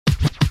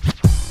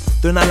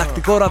το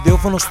εναλλακτικό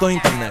ραδιόφωνο στο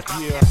ίντερνετ.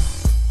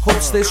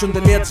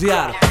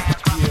 HotStation.gr.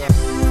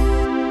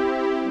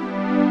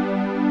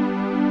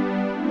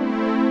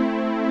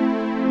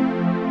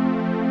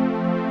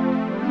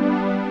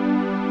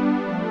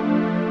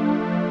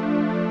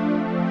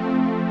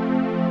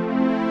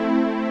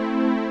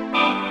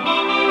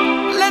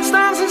 Let's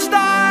dance in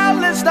style,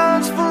 let's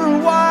dance for a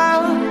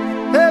while.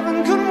 Heaven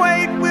can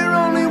wait, we're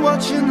only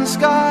watching the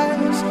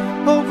skies.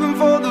 Hoping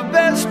for the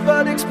best,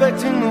 but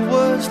expecting the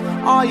worst.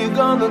 Are you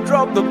gonna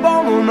drop the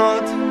bomb or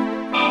not?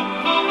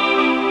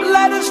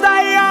 Let us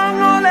die young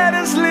or let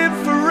us live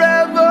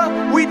forever.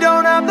 We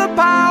don't have the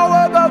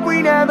power, but we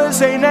never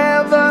say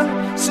never.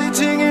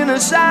 Sitting in a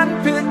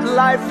sandpit,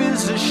 life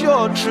is a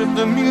short trip.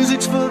 The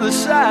music's for the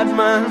sad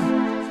man.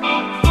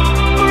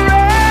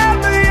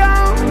 Forever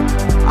young,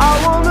 I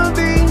wanna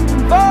be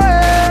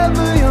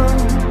forever young.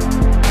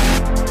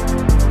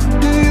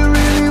 Do you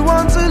really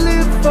want to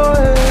live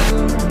forever?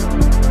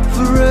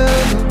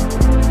 Forever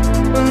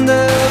and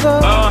ever.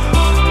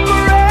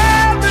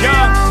 Forever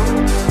young,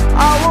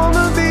 I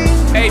wanna be.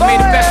 Hey, may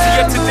the best of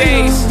your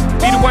todays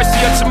be the worst of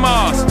your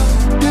tomorrows.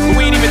 But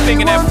we ain't even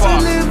thinking that far.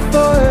 You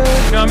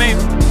know what I mean?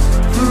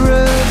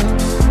 Forever,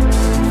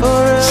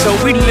 forever. So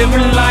we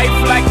living life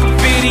like a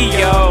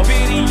video,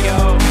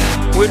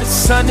 where the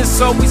sun is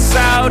always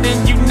out and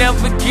you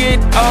never get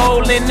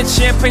old, and the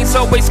champagne's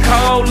always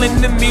cold and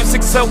the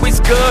music's always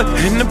good,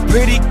 and the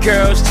pretty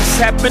girls just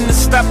happen to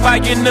stop by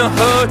in the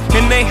hood,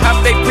 and they hop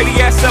their pretty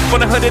ass up on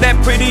the hood of that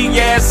pretty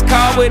ass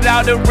car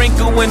without a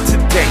wrinkle in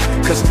today,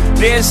 cause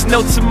there's no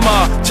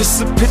tomorrow, just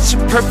a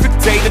picture perfect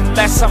day that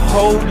lasts a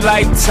whole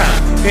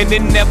lifetime, and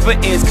it never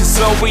ends, cause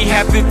all we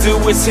have to do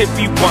is hit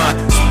rewind.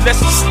 So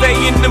let's just stay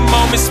in the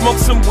moment, smoke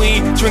some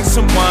weed, drink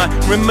some wine,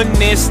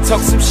 reminisce,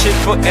 talk some shit.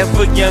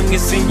 Forever young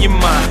is in your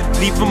mind.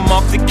 Leave them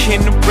off the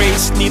can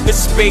erase, neither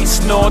space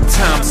nor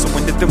time. So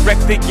when the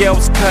director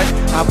yells cut,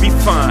 I'll be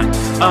fine.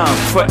 I'm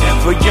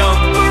forever young.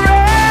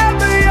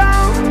 Forever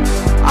young,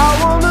 I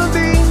wanna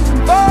be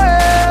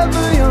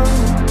forever young.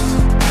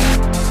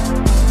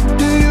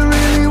 Do you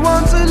really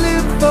want to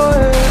live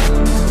forever?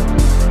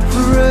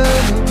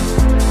 Forever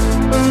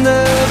and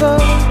ever.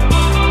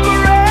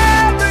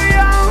 Forever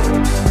young,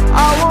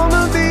 I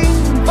wanna be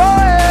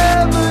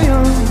forever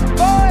young.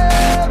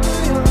 Forever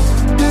young.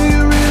 Do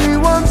you really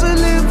want to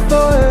live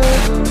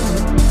forever?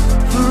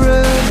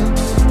 Forever,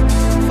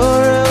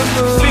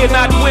 forever. Fear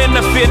not when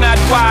or fear not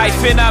why,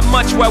 fear not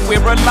much while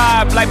we're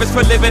alive. Life is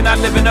for living, not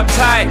living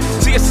uptight.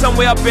 See it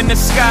somewhere up in the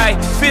sky.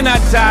 Fear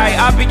not die,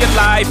 I'll be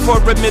alive for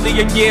a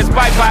million years.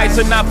 Bye-byes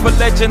are not for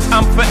legends,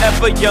 I'm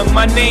forever young.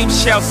 My name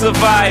shall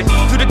survive.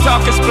 Through the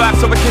darkest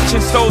blocks, over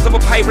kitchen stoves,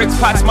 over Pyrex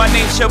pots, my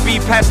name shall be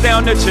passed down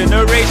to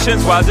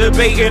generations while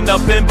debating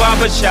up in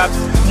barbershops.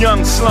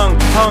 Young, slung,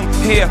 hung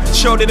here,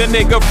 showed it a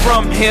nigga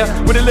from here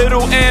with a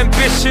little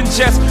ambition,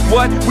 just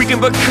what we can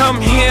become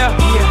here.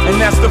 And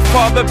as the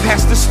father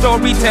passed the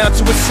story down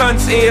to his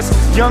son's ears,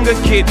 younger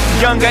kid,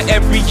 younger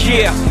every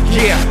year.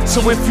 Yeah, so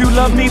if you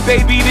love me,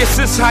 baby, this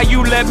is how you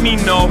let me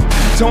know.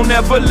 Don't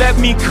ever let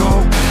me go,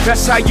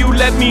 that's how you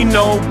let me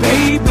know,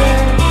 baby.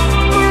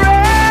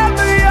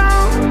 Forever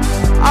young,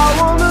 I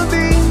wanna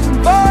be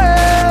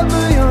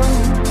forever young.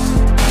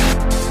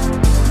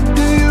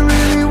 Do you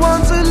really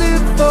want to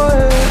live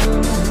forever?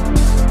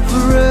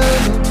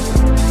 Forever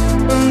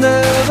and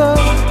ever.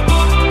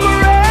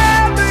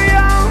 Forever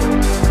young,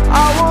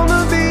 I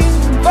wanna be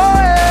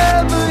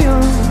forever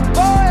young.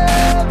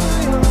 Forever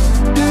young.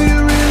 Do you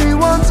really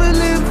want to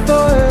live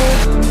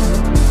forever?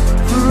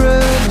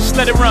 Forever. Just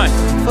let it run.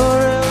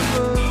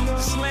 Forever.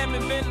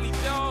 Slamming Bentley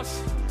doors,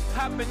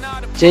 hopping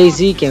out of Jay-Z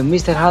και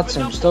Mr.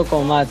 Hudson στο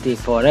κομμάτι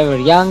Forever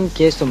Young,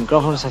 και στο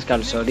μικρόφωνο σας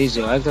καλωσορίζει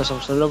ο Έκτορος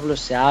Αποστολόπουλος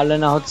σε άλλο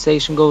ένα Hot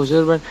Station Goes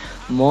Urban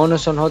μόνο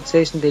στον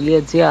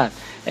HotStation.gr.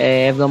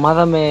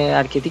 Εβδομάδα με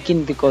αρκετή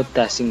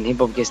κινητικότητα στην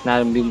hip hop και στην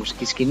R&B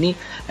μουσική σκηνή,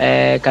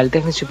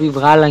 καλλιτέχνες οι οποίοι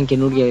βγάλαν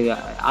καινούργια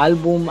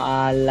άλμπουμ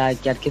αλλά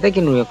και αρκετά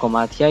καινούργια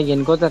κομμάτια.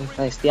 Γενικότερα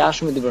θα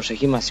εστιάσουμε την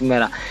προσοχή μας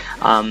σήμερα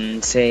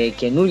σε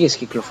καινούργιες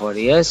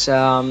κυκλοφορίες.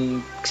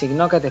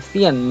 Ξεκινάω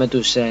κατευθείαν με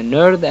τους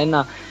Nerd,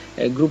 ένα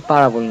group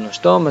πάρα πολύ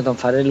γνωστό, με τον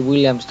Pharrell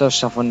Williams τόσο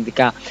στα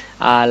φωνητικά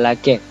αλλά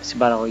και στην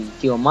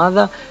παραγωγική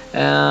ομάδα.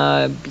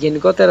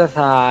 Γενικότερα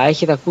θα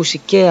έχετε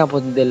ακούσει και από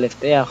την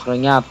τελευταία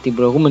χρονιά, από την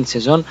προηγούμενη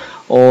σεζόν,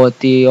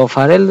 ότι ο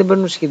Pharrell δεν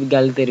περνούσε και την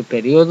καλύτερη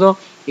περίοδο.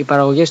 Οι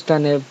παραγωγές του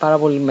ήταν πάρα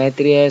πολύ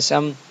μέτριες,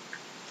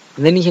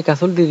 δεν είχε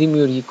καθόλου τη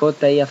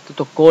δημιουργικότητα ή αυτό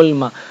το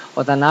κόλλημα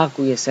όταν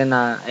άκουγες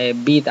ένα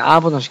beat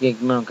από τον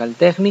συγκεκριμένο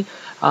καλλιτέχνη.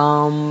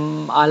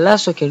 Αλλά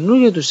στο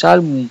καινούριο τους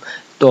άλμπουμ,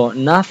 το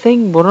Nothing,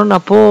 μπορώ να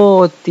πω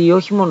ότι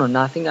όχι μόνο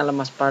Nothing, αλλά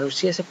μας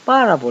παρουσίασε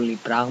πάρα πολύ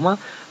πράγμα.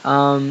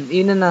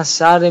 Είναι ένας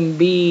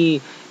R&B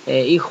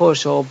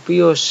ήχος ο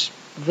οποίος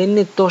δεν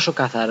είναι τόσο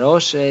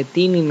καθαρός,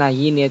 τείνει να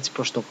γίνει έτσι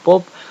προς το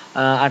pop,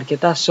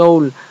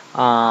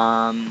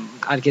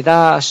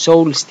 αρκετά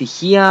soul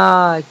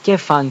στοιχεία και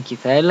funky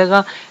θα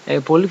έλεγα,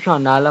 πολύ πιο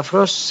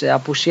ανάλαφρος,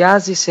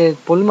 απουσιάζει σε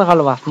πολύ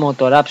μεγάλο βαθμό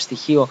το rap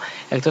στοιχείο,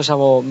 εκτός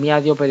από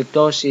μια-δυο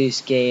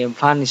περιπτώσεις και η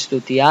εμφάνιση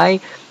του T.I.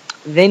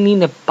 δεν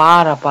είναι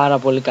πάρα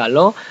πολύ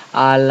καλό,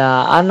 αλλά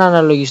αν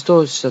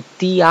αναλογιστώ στο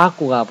τι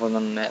άκουγα από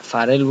τον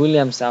Pharrell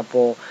Williams,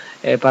 από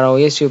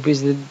παραγωγές οι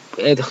οποίες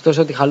εκτός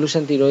ότι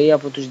χαλούσαν τη ροή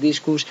από τους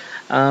δίσκους,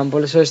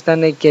 πολλές φορές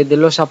ήταν και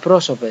εντελώς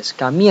απρόσωπες,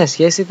 καμία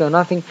σχέση, το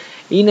Nothing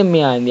είναι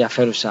μια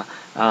ενδιαφέρουσα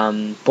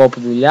pop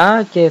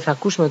δουλειά. Και θα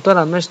ακούσουμε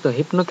τώρα μέσα στο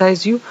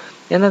Hypnotize You,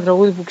 ένα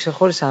τραγούδι που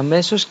ξεχώρισα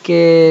αμέσως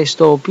και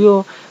στο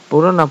οποίο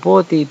μπορώ να πω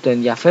ότι το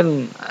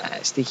ενδιαφέρον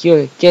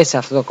στοιχείο και σε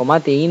αυτό το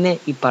κομμάτι είναι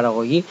η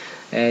παραγωγή,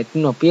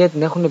 την οποία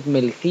την έχουν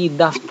επιμεληθεί οι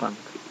Daft Punk.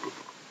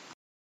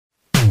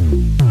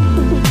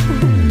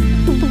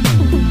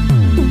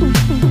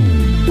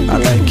 I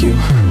like you.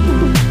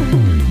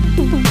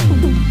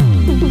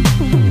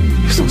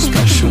 You're so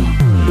special.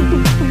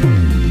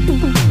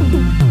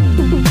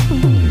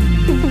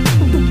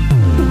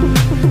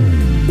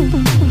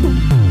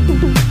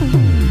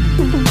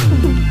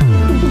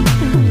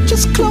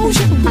 Just close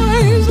your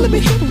eyes, let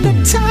me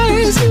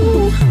hypnotize you.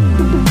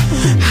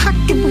 I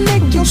can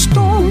make your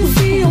storm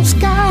feel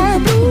sky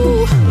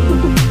blue.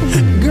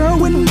 Girl,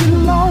 when you're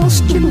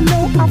lost, you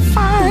know I'll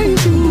find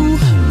you.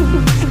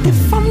 If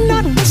I'm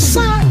not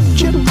beside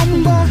you, I'm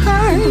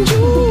behind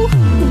you.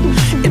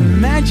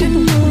 Imagine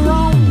you're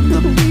on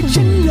the beach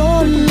and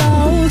you're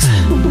lost.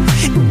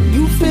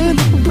 You feel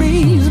the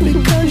breeze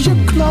because your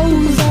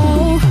clothes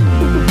off.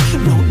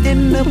 No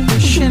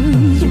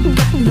inhibitions, you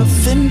got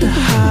nothing to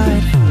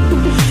hide.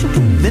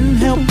 And then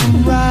help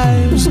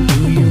arrives. Do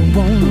you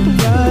wanna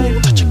ride?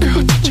 Touch a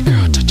girl, touch a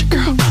girl, touch a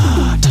girl.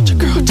 Touch a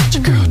girl, touch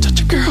a girl,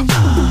 touch a girl.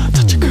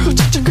 Touch a girl,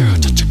 touch a girl,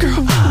 touch a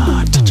girl.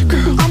 Touch a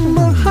girl. I'm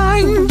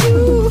behind you.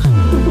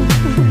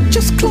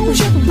 Just close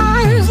your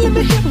eyes, let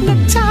me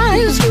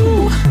hypnotize you.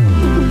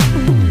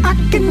 I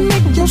can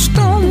make your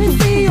storm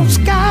feel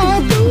sky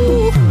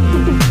blue.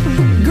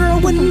 Girl,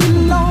 when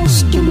you're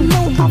lost, you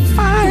know I'll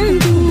find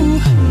you.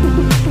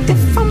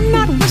 If I'm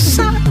not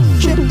beside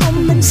you,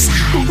 I'm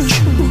inside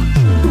you.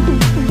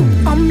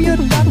 I'm your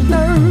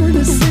doctor,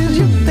 this is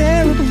your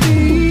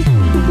therapy.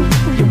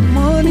 Your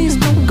money's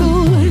no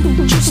good,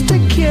 just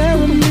take care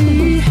of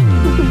me.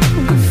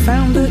 I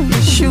found an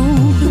issue,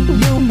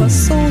 you're my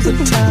soul's a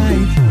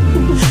tie.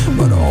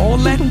 But all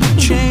that will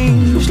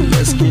change,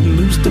 let's get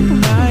loose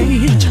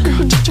tonight. Touch a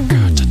girl, touch a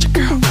girl, touch a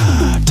girl.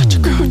 Touch a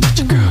girl, touch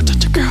a girl,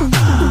 touch a girl.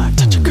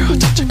 Touch a girl,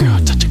 touch a girl,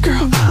 touch a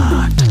girl.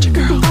 Touch a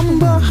girl. I'm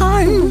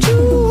behind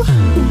you.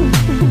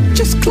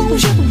 Just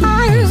close your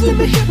eyes, let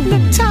me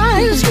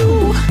hypnotize you.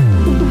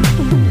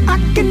 I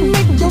can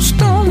make your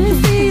storm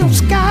feel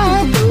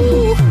sky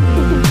blue.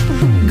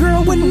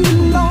 Girl, when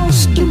you're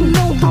lost, you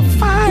know I'll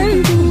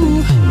find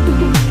you.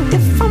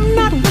 If I'm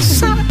not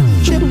beside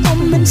you,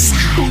 I'm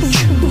inside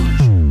you.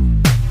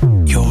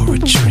 You're a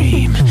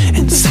dream,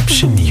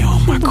 inception,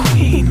 you're my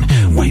queen.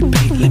 White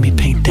paint, let me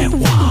paint that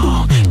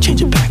wall.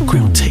 Change your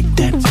background, take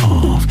that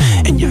off.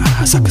 In your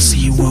eyes, I can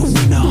see what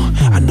we know.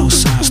 I know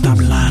signs, stop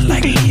lying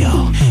like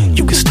Leo.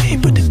 You can stay,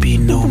 but there be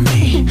no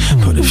me.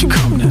 But if you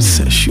come, that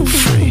sets you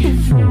free.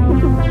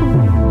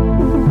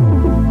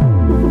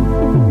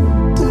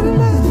 To the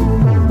left,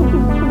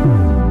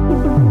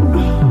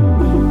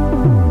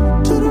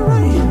 to the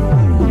right,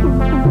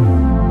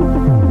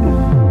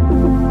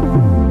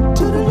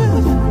 to the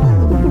left,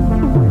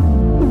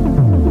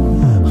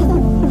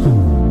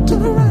 to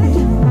the right.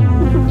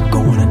 Go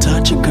on and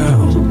touch a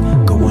girl.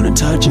 Go on and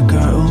touch a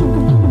girl.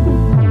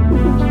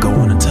 Go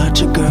on and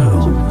touch a girl.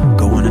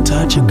 Go on and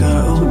touch a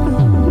girl.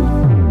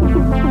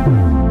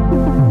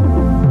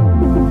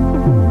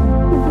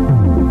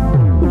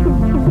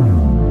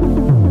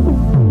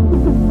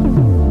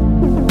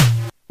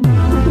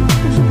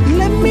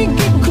 Let me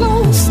get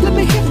close, let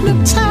me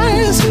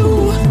hypnotize you.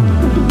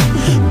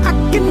 I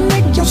can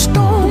make your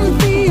storm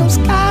feel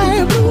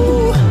sky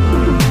blue.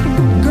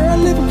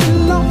 Girl, if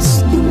you're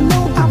lost, you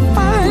know I'll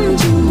find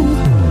you.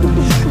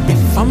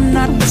 If I'm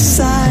not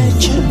beside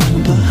you, I'm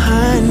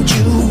behind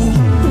you.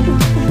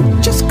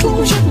 Just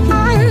close your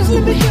eyes,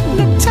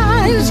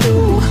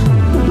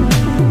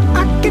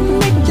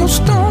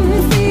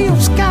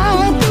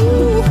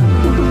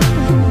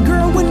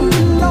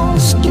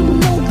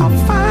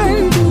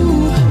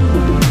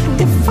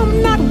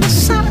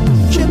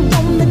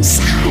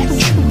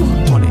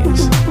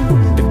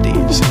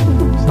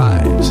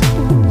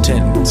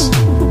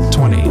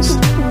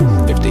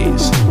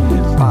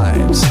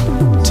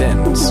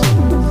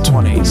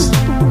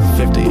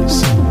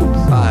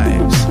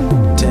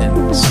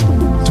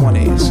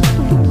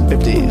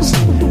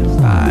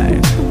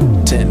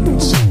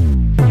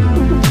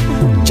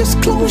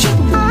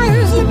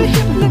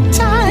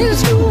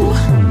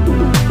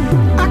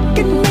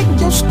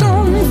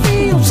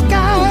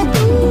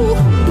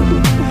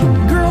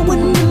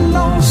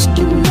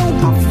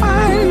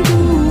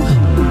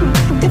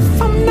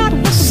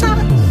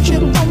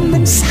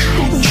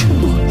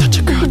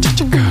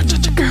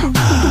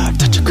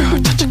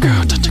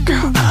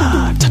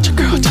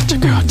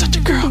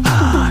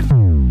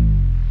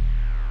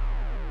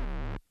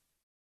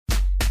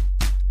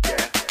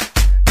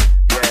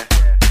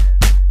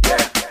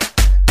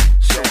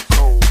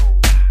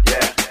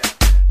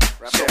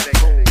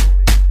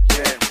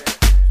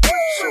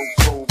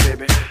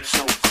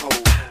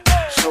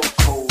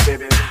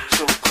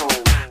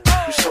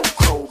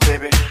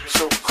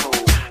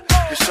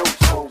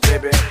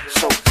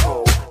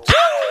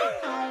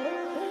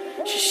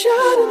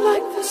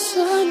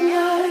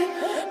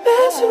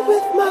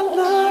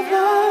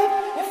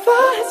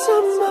 find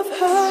some of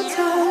her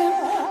time,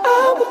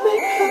 I would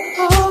make her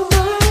all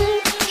mine.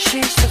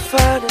 She's the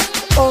finest,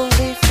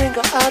 only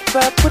finger I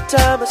wrap with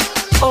diamonds.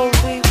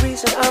 Only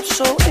reason I'm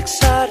so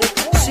excited.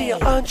 See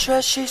her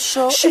undress, she's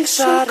so excited. She's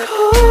so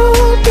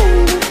cold,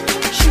 baby.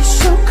 She's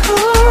so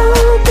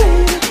cold,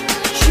 baby.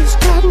 She's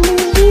got me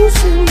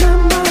losing my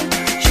mind.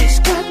 She's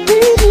got me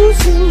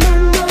losing my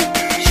mind.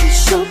 She's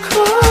so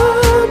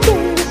cold,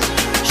 baby.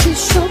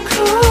 She's so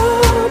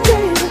cold,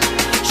 baby.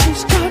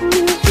 She's got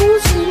me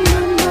losing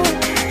my mind.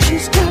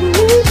 She's got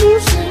me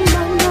losing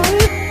my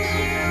mind.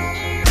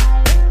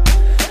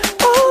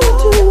 All I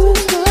do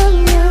is love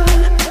ya.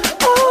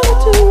 All I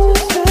do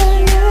is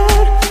love ya.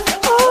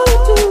 All I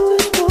do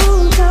is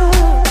want ya.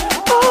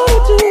 All I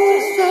do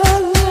is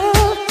love ya.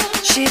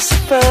 She's a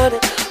find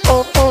it,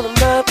 on a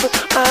map, but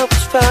I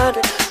was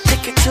finding.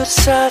 Take it to the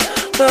side,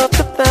 love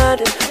to find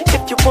it.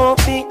 If you want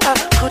me, I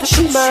put it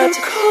in mind. She's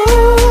so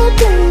cold,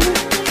 baby.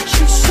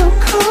 She's so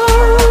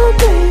cold,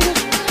 baby.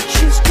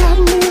 She's got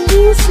me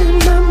losing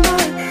my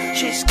mind.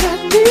 She's got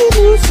me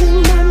losing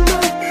my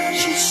mind.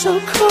 She's so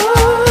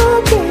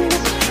cold, baby.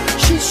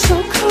 She's so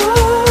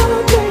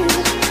cold, baby.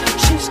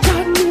 She's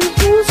got me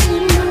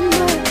losing my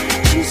mind.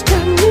 She's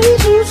got me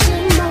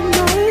losing my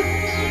mind.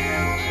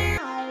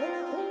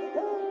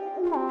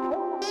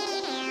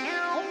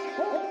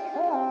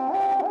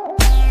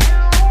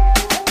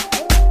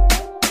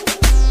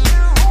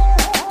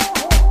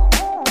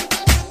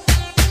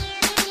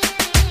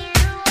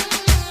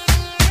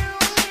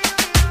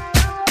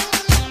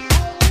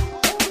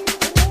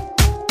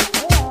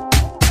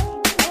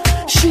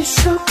 She's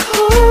so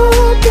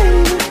cold,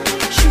 baby.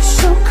 She's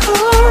so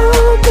cold,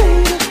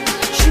 baby.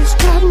 She's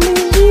got me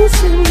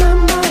losing my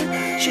mind.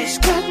 She's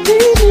got me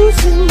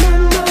losing my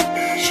mind.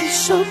 She's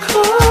so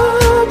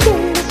cold,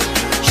 baby.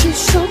 She's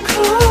so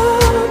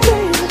cold,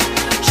 baby.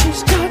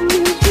 She's got me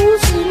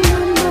losing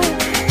my mind.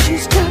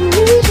 She's got me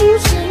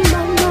losing my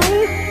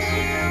mind.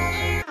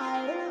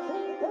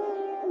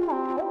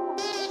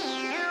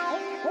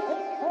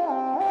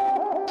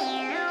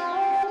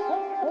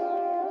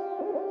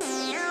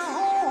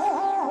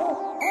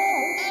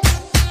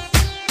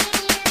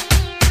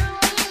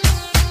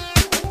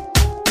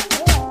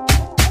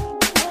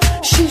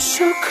 She's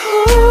so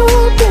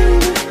cold,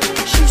 baby.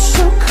 She's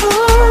so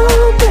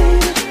cold,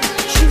 baby.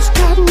 She's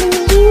got me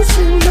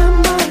losing my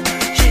mind.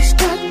 She's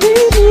got me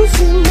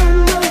losing my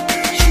mind.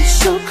 She's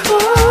so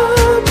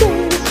cold,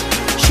 baby.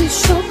 She's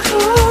so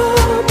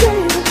cold,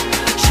 baby.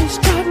 She's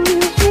got me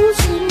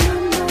losing my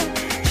mind.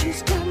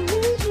 She's got me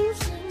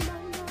losing my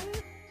mind.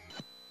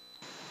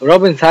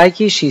 Robin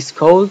Thicke, She's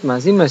Cold,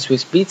 μαζί με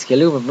Swiss Beats και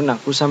λίγο πριν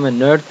ακούσαμε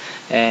Nerd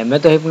με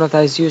το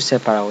Hypnotize You σε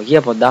παραγωγή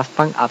από Daft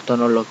Punk από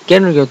τον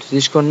ολοκαίνουργιο του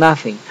δίσκο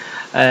Nothing.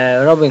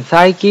 Robin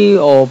Thicke,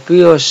 ο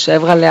οποίος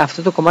έβγαλε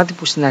αυτό το κομμάτι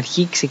που στην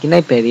αρχή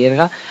ξεκινάει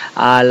περίεργα,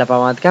 αλλά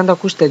πραγματικά αν το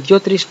ακούσετε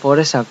 2-3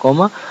 φορές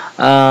ακόμα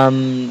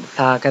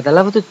θα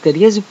καταλάβετε ότι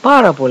ταιριάζει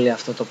πάρα πολύ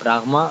αυτό το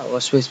πράγμα, ο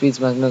Swiss Beats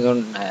μαζί με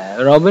τον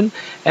Robin,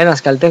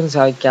 ένας καλλιτέχνης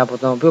και από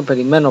τον οποίο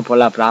περιμένω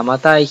πολλά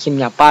πράγματα. Είχε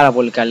μια πάρα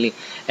πολύ καλή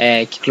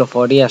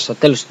κυκλοφορία στο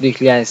τέλος του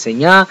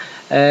 2009.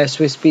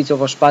 Swiss Beats,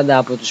 όπως πάντα,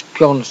 από τους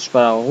πιο γνωστούς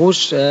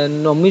παραγωγούς.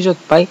 Νομίζω ότι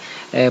πάει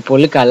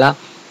πολύ καλά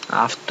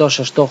αυτός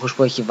ο στόχος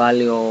που έχει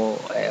βάλει ο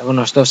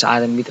γνωστός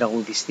R&B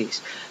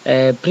τραγουδιστής.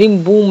 Πριν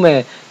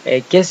μπούμε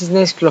και στις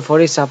νέες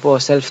κυκλοφορίες από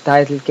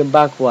Self-Titled και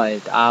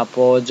Backwild,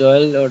 από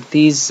Joel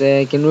Ortiz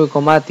καινούριο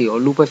κομμάτι,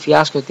 ο Lupe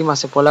Fiasco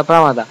ετοίμασε πολλά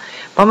πράγματα,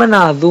 πάμε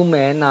να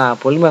δούμε ένα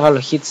πολύ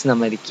μεγάλο hit στην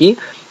Αμερική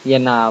για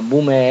να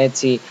μπούμε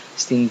έτσι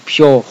στην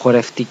πιο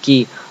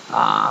χορευτική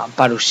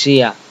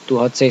παρουσία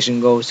του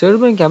HotStation Goes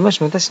Urban, και αμέσως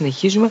μετά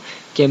συνεχίζουμε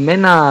και με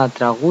ένα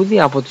τραγούδι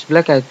από τους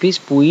Black Eyed Peas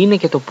που είναι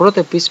και το πρώτο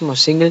επίσημο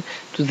single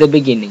του The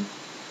Beginning.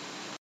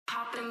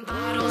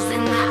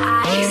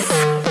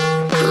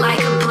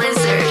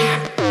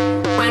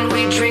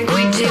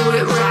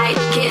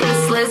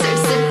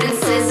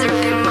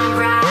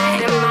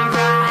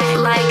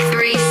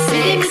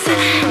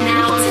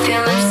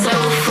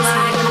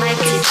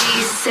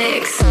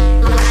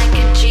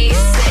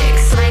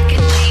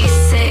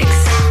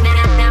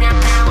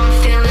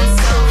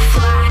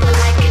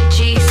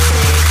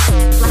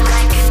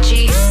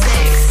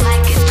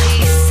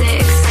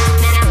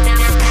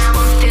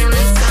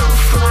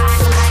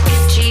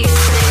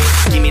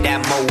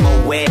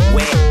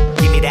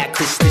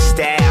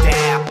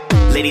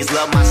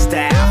 Love my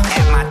style,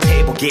 at my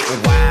table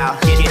getting wild.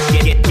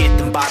 Get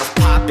them bottles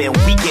poppin',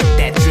 we get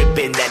that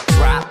drippin', that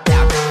drop.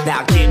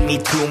 Now give me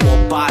 2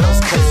 more bottles,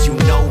 cause you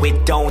know it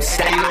don't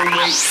stop.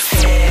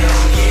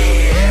 Hell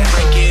yeah,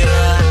 drink it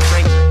up,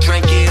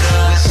 drink it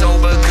up.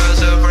 Sober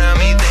girls around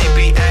me, they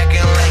be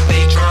acting like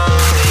they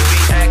drunk. They be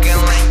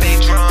acting like they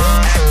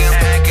drunk,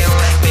 acting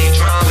like they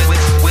drunk.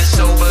 With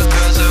sober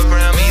girls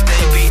around me,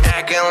 they be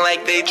acting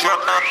like they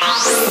drunk.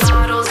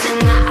 Bottles in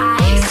the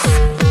ice,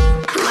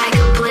 like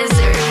a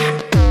blizzard.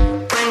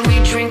 When we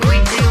drink, we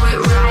do it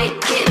right.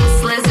 Getting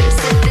slizzard,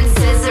 sipping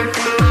scissor.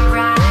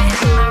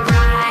 Am I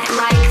right?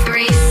 Like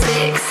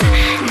 3-6.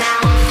 Now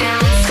I'm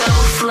feeling so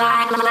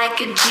fly, like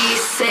a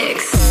G6.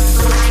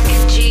 Like a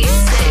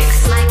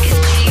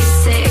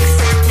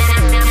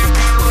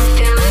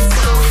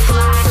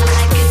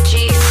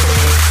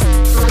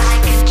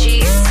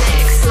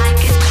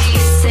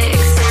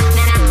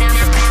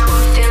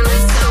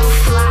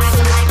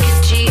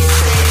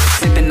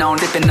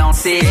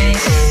 6.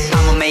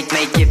 I'ma make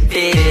it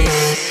big.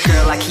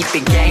 Girl, I keep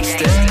it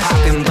gangster,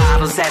 popping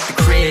bottles at the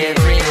crib.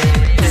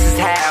 This is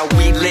how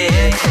we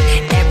live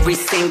every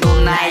single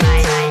night.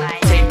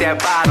 Take that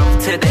bottle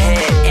to the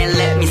head and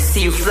let me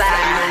see you fly.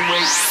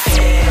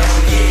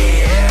 Hell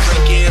yeah,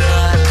 drink it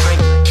up,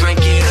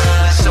 drink it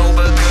up.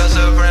 Sober girls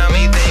around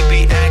me, they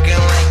be acting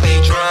like they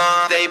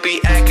drunk. They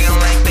be acting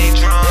like they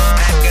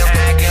drunk,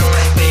 acting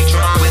like they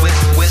drunk.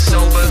 With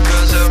sober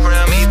girls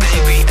around me, they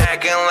be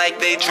acting like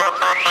they drunk.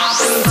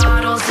 Popping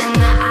bottles in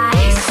the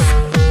ice,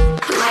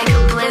 like a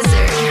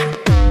blizzard.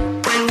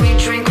 When we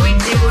drink, we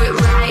do it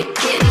right.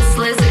 Getting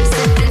slizzard,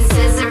 sipping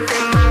scissor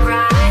in my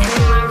ride,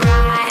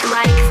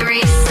 like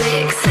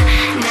 3-6.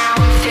 Now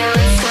I'm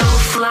feeling so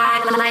fly,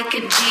 like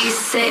a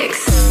G6,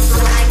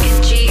 like a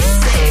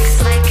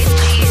G6, like a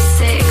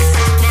G6.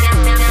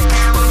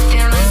 Now I'm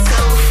feeling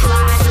so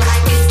fly,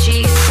 like a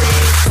G6,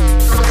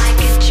 like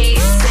a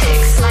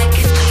G6, like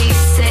a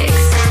G6.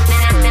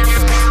 Now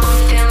I'm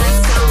feeling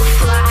so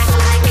fly,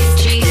 like a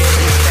G6.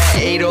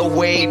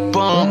 808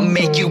 bump,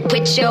 make you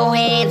Put your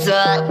hands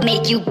up,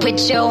 make you put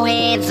your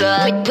hands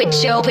up, put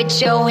your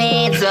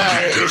hands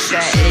up. It's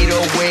that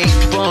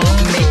 808 bump,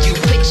 make you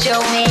Put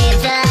your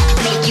hands up,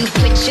 make you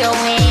put your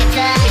hands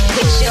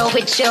up,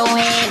 put your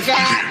hands up.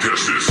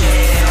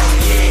 hell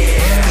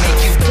yeah.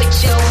 Make you put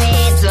your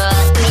hands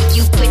up, make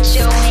you put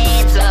your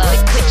hands up,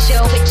 put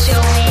your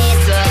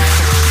hands up.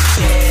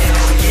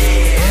 Hell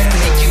yeah.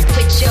 Make you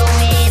put your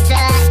hands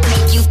up,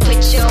 make you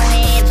put your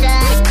hands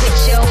up, put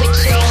your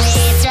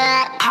hands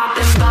up.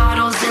 Popping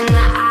bottles in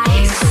the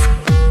ice,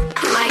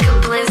 like a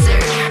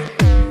blizzard.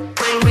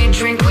 When we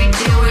drink, we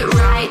do it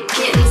right.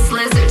 Getting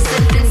slizzard,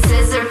 sipping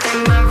scissor in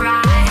my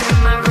ride,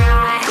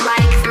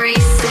 like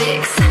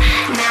 3-6.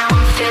 Now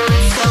I'm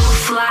feeling so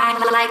fly,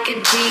 like a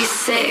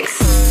G6,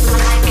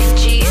 like a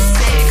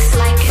G6,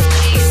 like a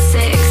G6.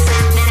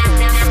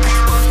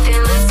 Now I'm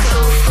feeling so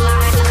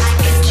fly,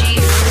 like a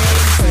G6,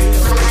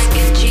 like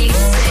a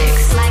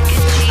G6, like a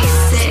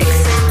G6.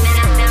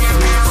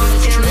 Now I'm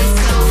feeling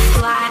so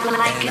fly,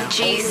 like a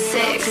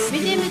G6.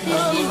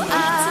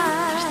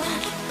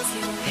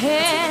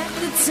 Had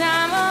the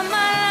time of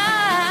my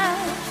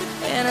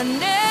life, and I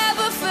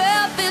never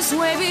felt this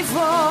way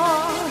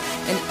before.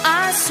 And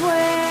I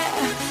swear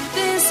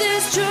this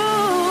is true,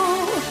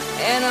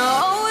 and I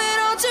owe it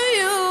all to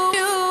you.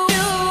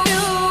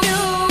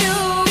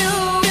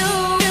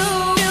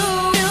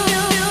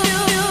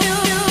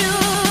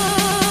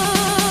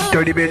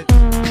 Dirty bit.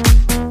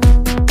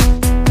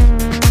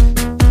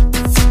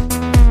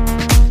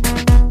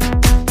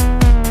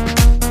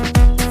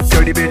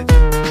 Dirty bit.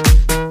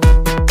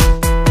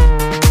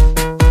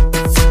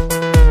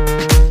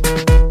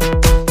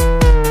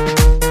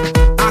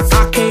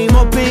 I came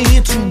up in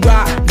here to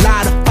rock,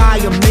 light a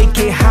fire, make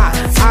it hot.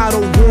 I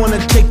don't wanna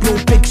take no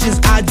pictures,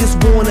 I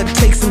just wanna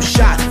take some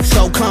shots.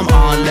 So come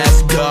on,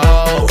 let's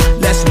go,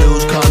 let's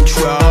lose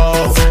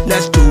control.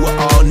 Let's do it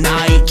all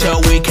night till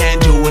we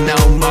can't do it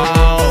no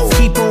more.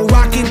 Keep on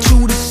rocking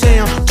to the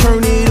sound,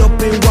 turn it up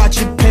and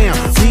watch it pound.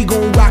 We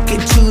gon' rock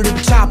it to the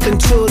top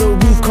until the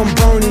roof come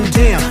burning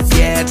down.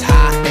 Yeah, it's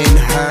hot in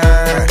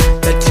her,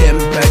 the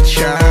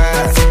temperature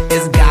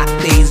has got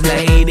these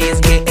ladies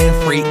getting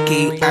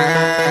freaky.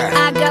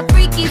 I got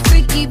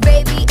freaky,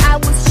 baby. I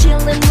was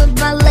chillin' with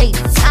my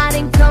ladies. I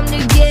didn't come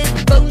to get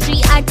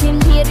bougie, I came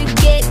here to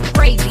get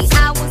crazy.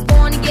 I was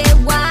born to get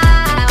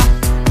wild,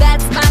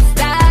 that's my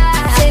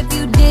style. If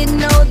you didn't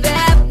know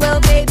that, well,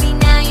 baby,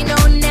 now you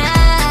know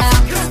now.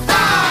 'Cause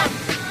I'm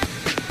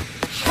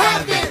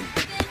having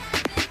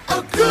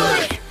a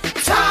good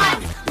time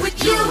with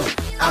you,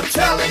 I'm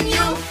telling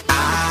you.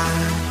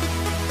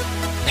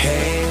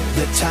 Had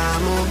the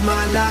time of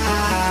my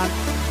life,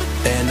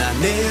 and I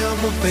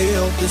never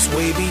felt this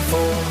way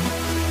before.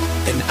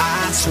 And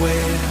I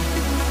swear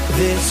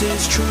this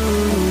is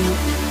true,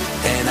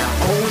 and I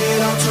owe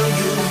it all to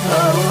you.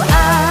 Oh,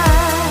 I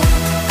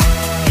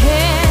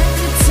had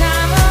the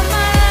time of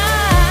my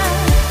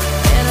life,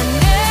 and I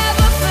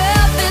never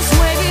felt this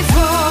way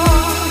before.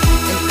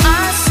 And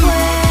I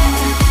swear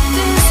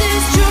this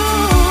is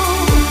true,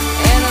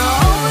 and I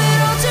owe it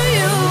all to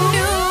you.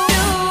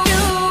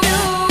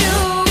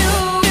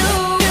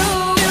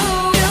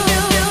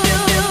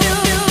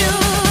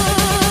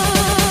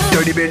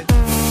 Dirty bit.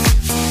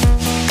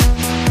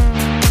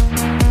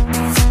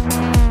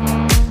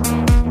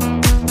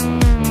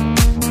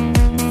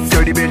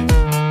 Dirty bit.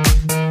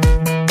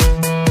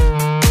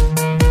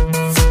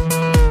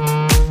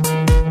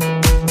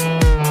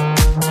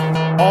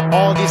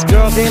 All these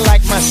girls, they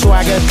like my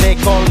swagger, they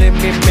calling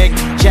me Mick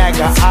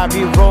Jagger. I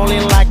be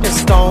rolling like a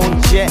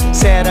stone jet,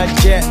 set a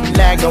jet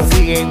lagger.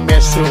 We ain't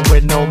messing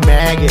with no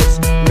maggots,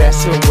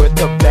 messing with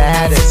the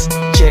baddest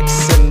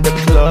chicks in the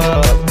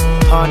club.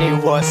 Honey,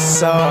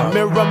 what's up?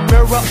 Mirror,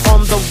 mirror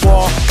on the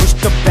wall, who's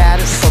the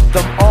baddest of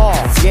them all?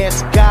 Yeah,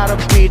 it's gotta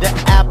be the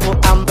Apple,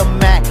 I'm the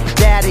Mac.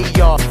 Daddy,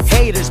 y'all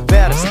haters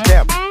better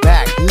step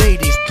back.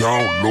 Ladies,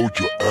 Download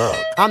your app.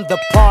 I'm the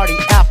party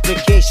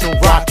application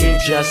rocking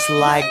just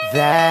like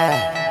that.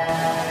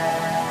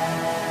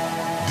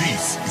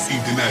 This is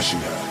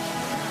International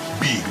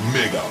big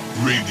mega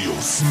radio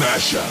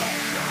smasher.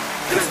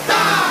 'Cause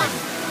I'm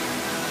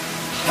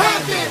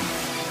having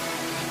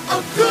a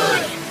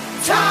good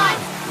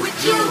time with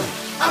you.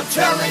 I'm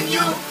telling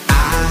you,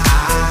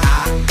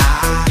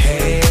 I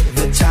had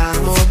the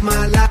time of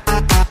my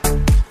life,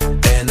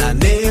 and I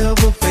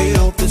never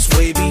felt this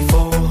way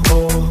before.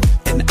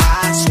 And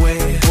I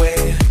swear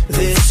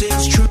this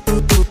is true,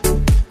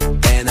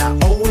 and I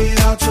owe it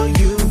all to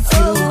you.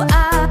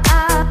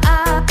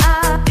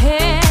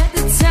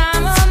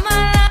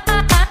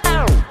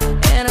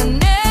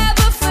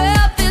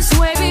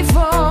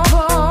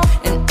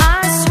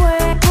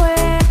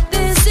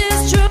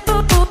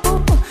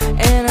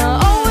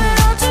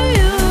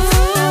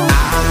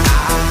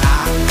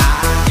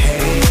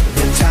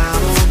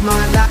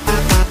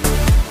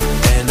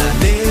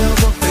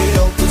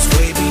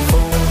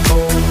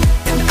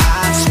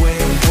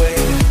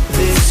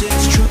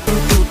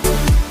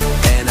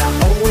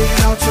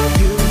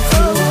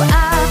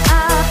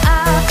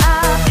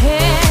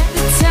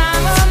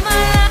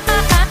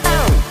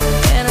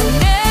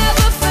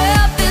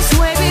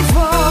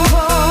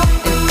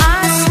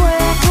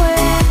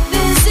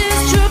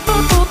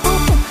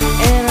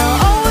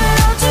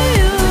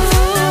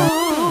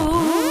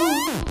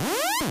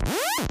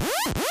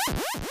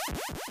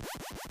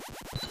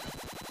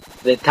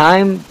 The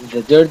Time,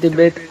 The Dirty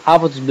Bit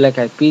από τους Black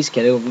Eyed Peas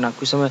και λίγο πριν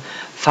ακούσαμε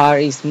Far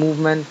East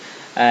Movement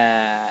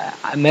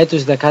με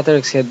τους The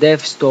Cataracts and Deaf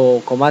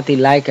στο κομμάτι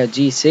Like a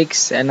G6,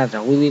 ένα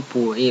τραγούδι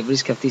που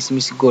βρίσκεται αυτή τη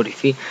στιγμή στην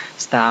κορυφή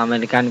στα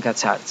αμερικάνικα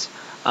charts.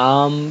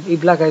 Οι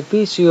Black Eyed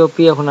Peas, οι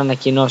οποίοι έχουν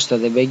ανακοινώσει το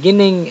The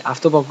Beginning,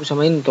 αυτό που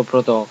ακούσαμε είναι το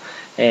πρώτο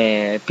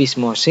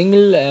επίσημο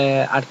single,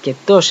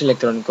 αρκετός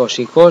ηλεκτρονικός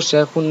ήχος,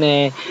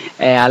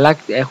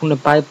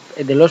 έχουν πάει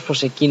εντελώς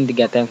προς εκείνη την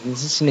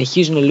κατεύθυνση,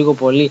 συνεχίζουν λίγο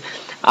πολύ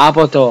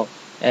από το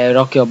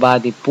Rock Your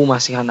Body που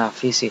μας είχαν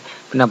αφήσει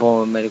πριν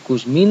από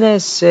μερικούς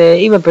μήνες.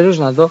 Είμαι περίεργος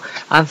να δω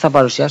αν θα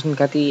παρουσιάσουν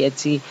κάτι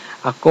έτσι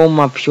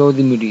ακόμα πιο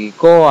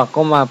δημιουργικό,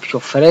 ακόμα πιο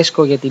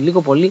φρέσκο, γιατί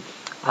λίγο πολύ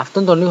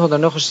αυτόν τον ήχο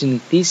τον έχω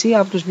συνηθίσει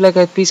από τους Black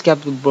Eyed Peas και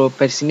από την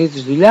περσινή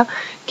τους δουλειά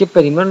και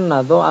περιμένω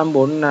να δω αν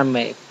μπορούν να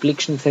με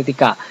πλήξουν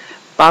θετικά.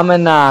 Πάμε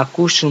να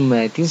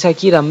ακούσουμε την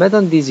Shakira με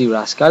τον Dizzy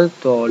Rascal,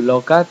 το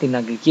Loca, την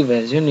αγγλική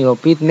version, η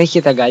οποία την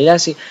έχετε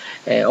αγκαλιάσει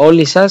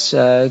όλοι σας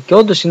και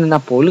όντως είναι ένα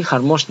πολύ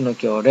χαρμόσυνο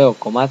και ωραίο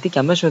κομμάτι, και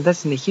αμέσως μετά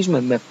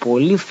συνεχίζουμε με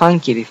πολύ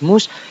funky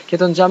ρυθμούς και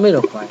τον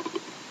Jamiroquai.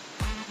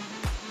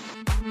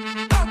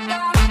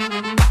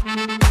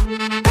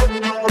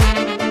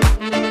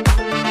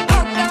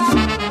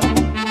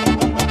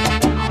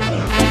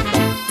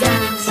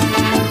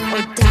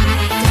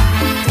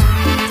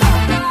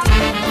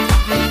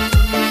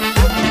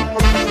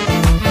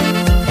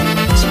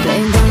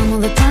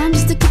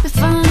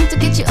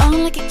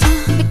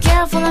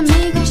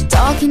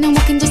 Talking and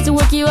walking just to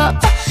work you up.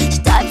 She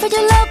died for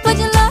your love, but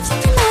your love's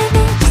something like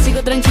that.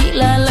 Sigo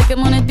tranquila like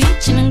I'm on a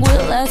beach in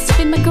Anguilla,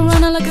 sipping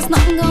macarona like there's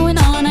nothing going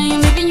on. I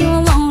ain't leaving you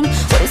alone.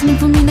 What is meant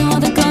for me, no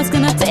other girl's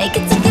gonna take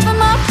it to give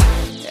 'em up.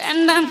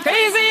 And I'm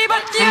crazy,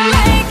 but you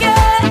like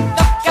it.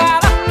 Loca,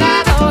 loca,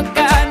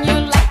 loca, and you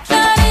like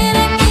that it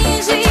ain't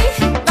easy.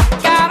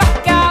 Loca,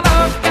 loca,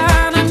 loca,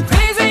 and I'm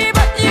crazy,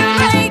 but you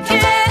like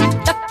it.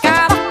 Loca,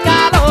 loca,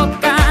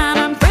 loca, and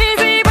I'm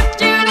crazy, but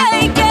you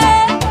like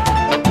it.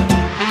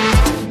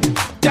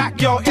 That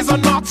girl is a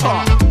nutter.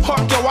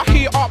 Hot girl, I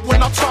heat up when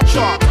I touch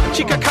her.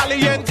 Chica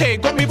caliente,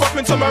 got me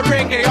bopping to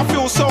merengue. I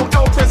feel so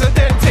El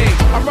Presidente.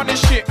 I'm running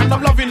shit and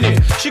I'm loving it.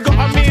 She got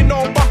a mean no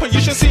bumper,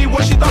 you should see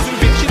what she does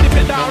with it. She dip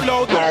it down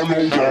low, down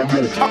low, down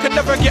low. I can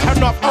never get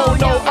enough, oh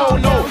no, oh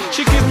no.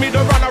 She gives me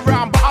the run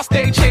around, but I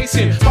stay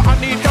chasing. But I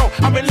need help,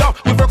 I'm in love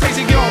with a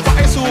crazy girl. But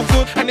it's all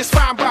good and it's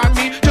fine by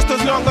me, just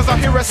as long as I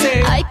hear her say,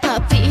 Ay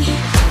papi,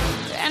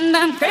 and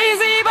I'm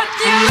crazy, but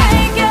you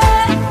like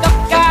it.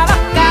 Loca,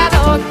 loca,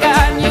 loca,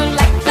 and you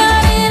like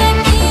that it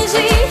ain't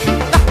easy.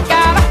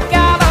 Loca,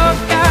 loca,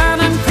 loca, and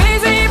I'm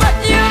crazy, but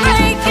you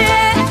like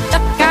it.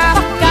 Loca,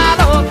 loca,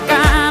 loca,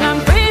 and I'm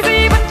crazy,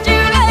 but you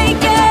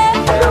like it.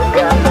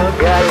 Loca,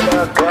 loca,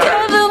 loca.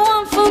 You're the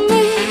one for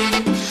me,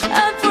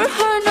 and for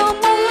her no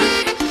more.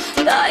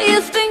 Now you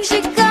think she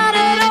got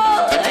it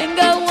all, ain't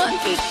got one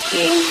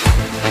kiki.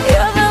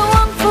 You're the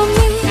one for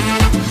me,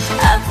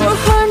 and for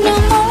her no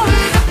more.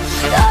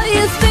 Now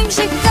you think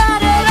she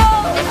got it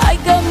all, I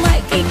got my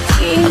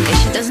kiki. Okay,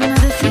 she does know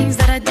the things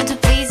that I do to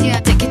please you.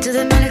 I take it to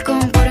the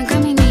malecón por un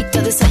caminito.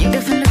 This how your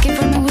girlfriend looking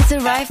for me with a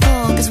rifle,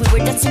 cause we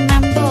were dancing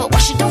Rambo. Why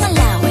she don't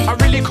allow it? I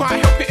really can't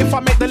help it if I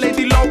make the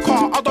lady loca.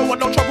 I don't want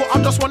no trouble, I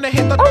just wanna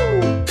hit the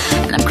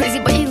And I'm crazy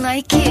but you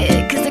like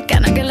it, cause the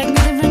kind of girl like me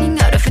they're running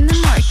out of in the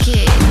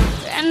market.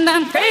 And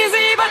I'm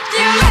crazy but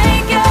you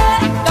like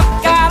it.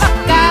 Loca,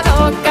 loca,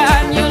 loca,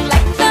 and you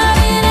like that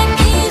it ain't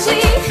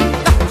easy.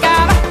 Loca,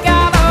 loca,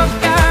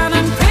 loca, and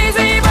I'm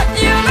crazy but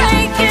you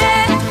like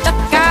it.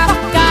 Loca,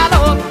 loca,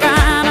 loca,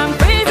 and I'm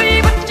crazy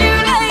but you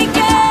like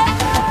it.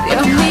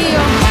 Dios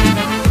mío.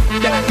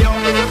 That girl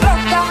is a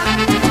loca.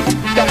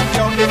 That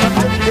girl is a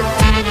loca.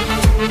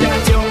 That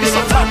girl is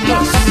a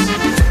badness.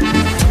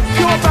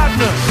 Pure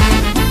badness.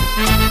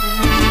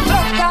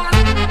 Loca.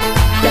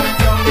 That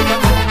girl is a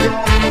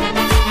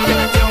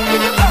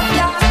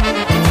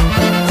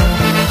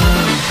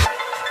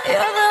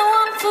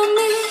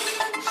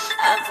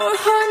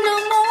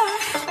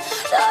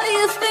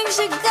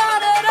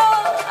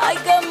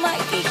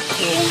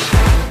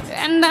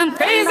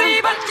crazy,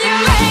 but you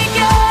like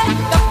it.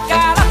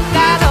 Loca,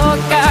 loca,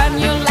 loca, and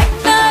you like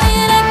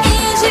loving it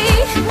easy.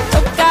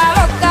 Loca,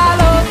 loca,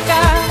 loca,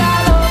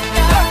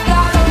 loca, loca,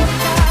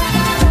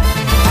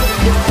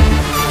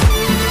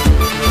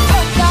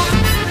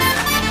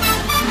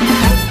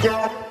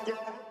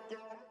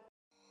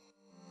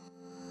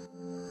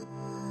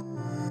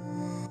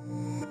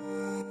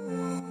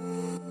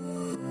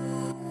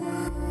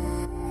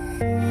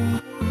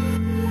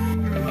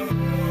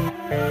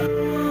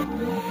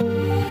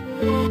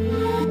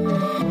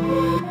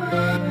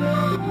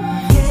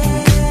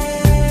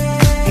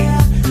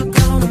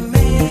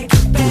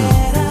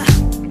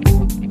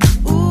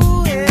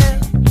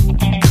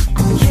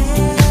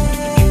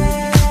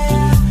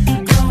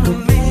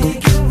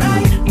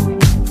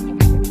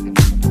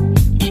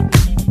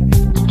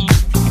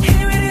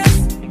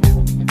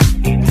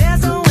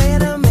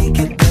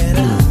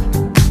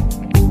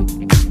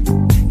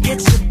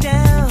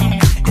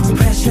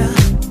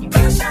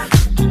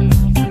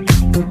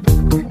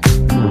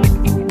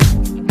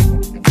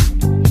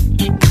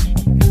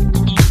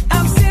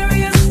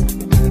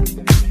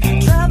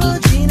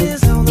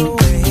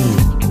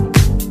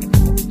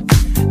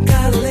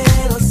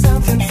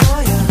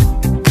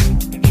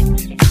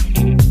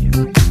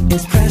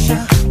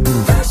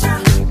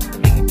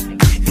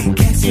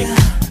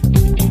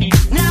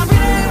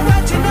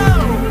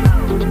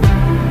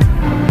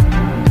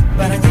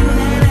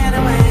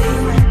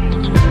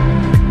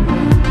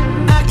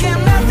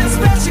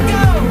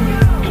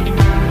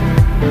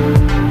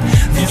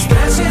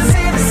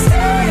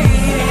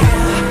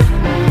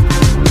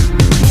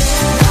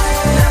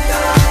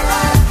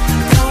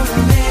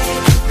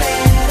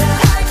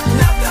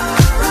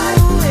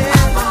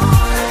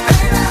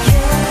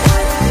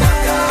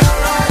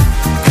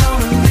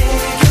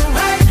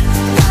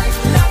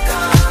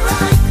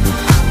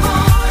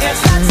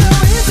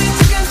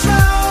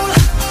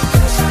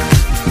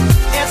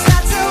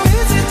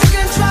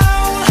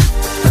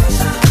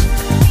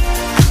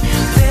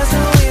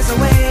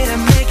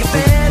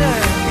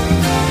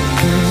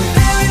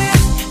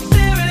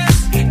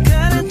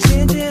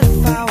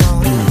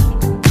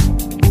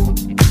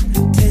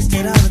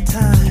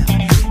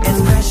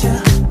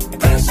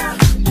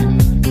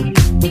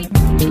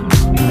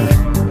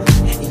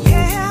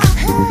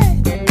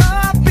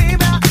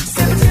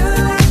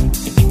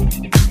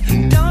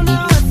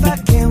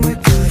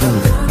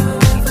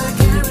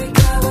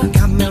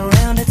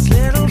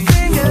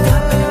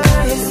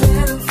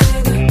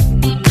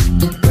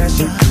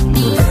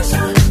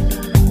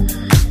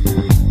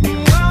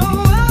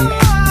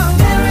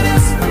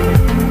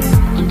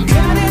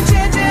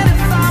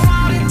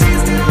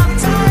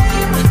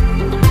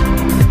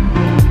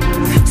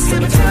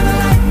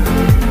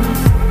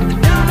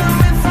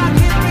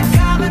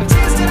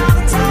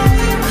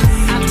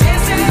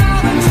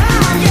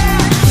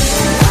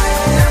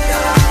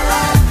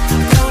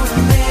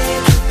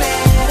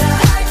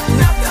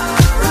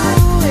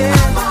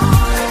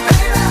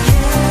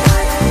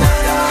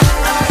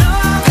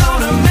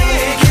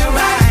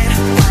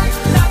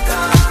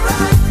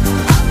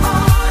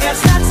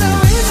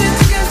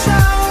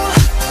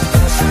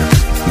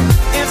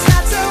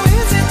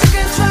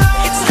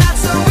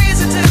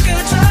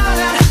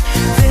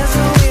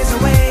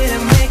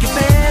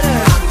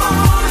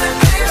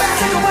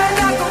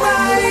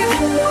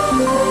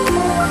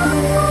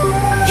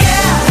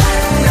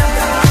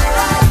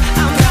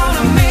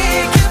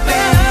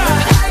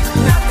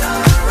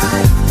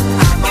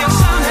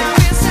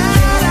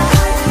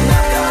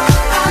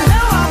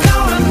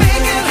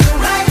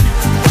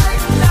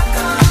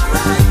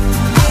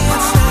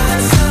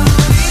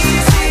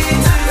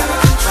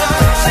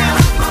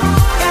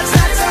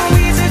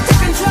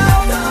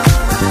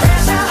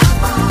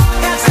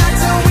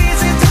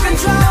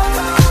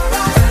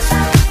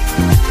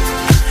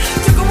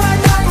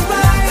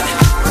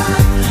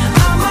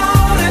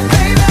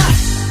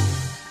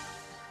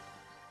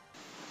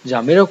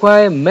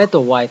 Jamiroquai με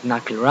το White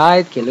Knuckle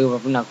Ride και λίγο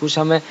πριν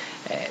ακούσαμε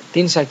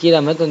την Shakira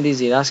με τον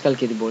Dizzy Rascal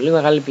και την πολύ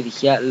μεγάλη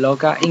επιτυχία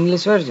Loca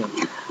English Version.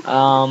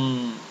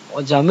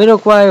 Ο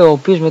Jamiroquai, ο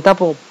οποίος μετά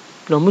από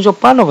νομίζω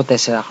πάνω από 4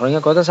 χρόνια,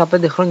 κοντά στα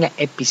 5 χρόνια,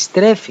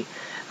 επιστρέφει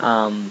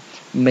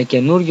με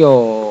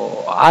καινούριο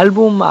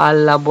άλμπουμ,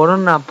 αλλά μπορώ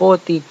να πω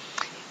ότι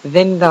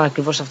δεν ήταν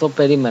ακριβώς αυτό που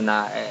περίμενα.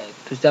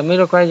 Τους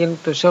Jamiroquai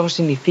τους έχω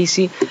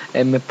συνηθίσει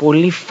με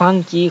πολύ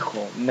funky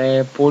ήχο,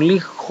 με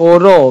πολύ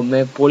χορό,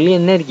 με πολύ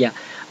ενέργεια.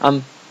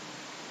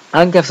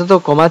 Αν και αυτό το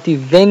κομμάτι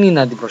δεν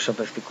είναι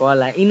αντιπροσωπευτικό,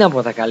 αλλά είναι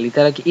από τα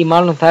καλύτερα, ή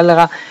μάλλον θα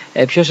έλεγα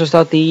πιο σωστά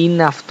ότι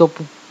είναι αυτό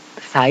που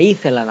θα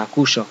ήθελα να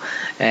ακούσω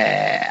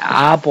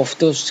από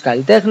αυτούς τους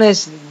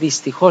καλλιτέχνες.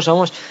 Δυστυχώς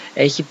όμως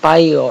έχει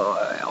πάει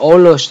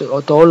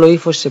το όλο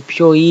ύφος σε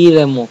πιο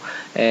ήρεμο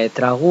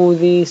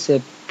τραγούδι,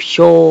 σε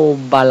πιο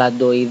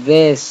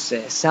μπαλαντοειδές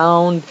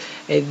sound.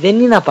 Δεν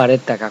είναι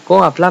απαραίτητα κακό,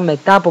 απλά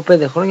μετά από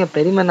 5 χρόνια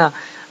περίμενα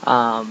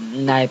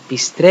να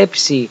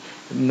επιστρέψει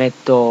με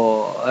το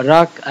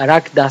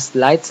Rock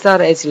Dust Lightstar,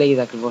 έτσι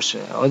λέγεται ακριβώς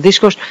ο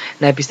δίσκος,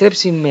 να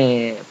επιστρέψει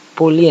με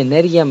πολλή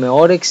ενέργεια, με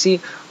όρεξη,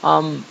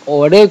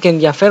 ωραίο και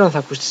ενδιαφέρον θα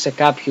ακουστεί σε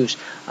κάποιους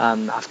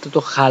αυτό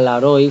το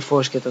χαλαρό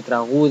ύφος και το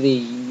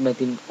τραγούδι με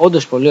την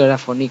όντως πολύ ωραία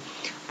φωνή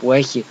που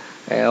έχει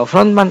ο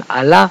frontman,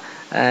 αλλά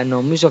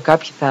νομίζω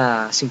κάποιοι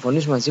θα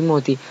συμφωνήσουν μαζί μου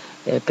ότι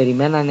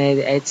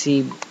περιμένανε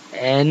έτσι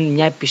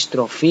μια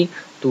επιστροφή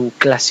του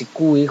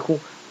κλασικού ήχου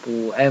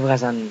που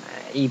έβγαζαν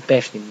οι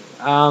υπεύθυνοι.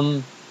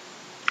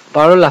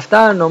 Παρ' όλα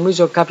αυτά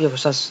νομίζω κάποιοι από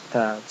εσάς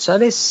θα τους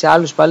αρέσει, σε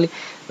άλλους πάλι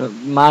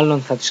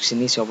μάλλον θα τους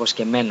ξυνήσει όπως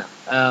και εμένα.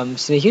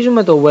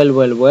 Συνεχίζουμε το Well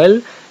Well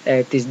Well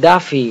της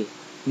Duffy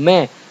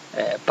με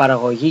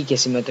παραγωγή και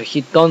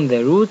συμμετοχή των The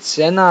Roots,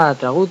 ένα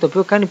τραγούδι το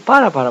οποίο κάνει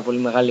πάρα πολύ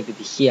μεγάλη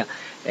επιτυχία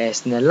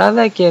στην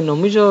Ελλάδα και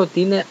νομίζω ότι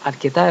είναι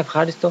αρκετά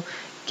ευχάριστο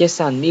και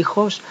σαν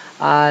ήχος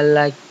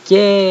αλλά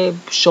και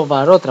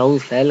σοβαρό τραγούδι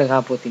θα έλεγα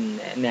από την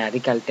νεαρή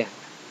καλλιτέχνη.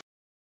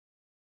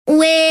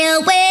 Well,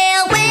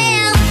 well,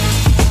 well.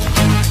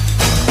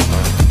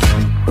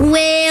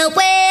 Well,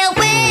 well,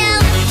 well.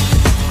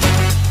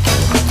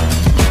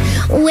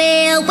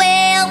 Well,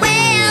 well,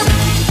 well.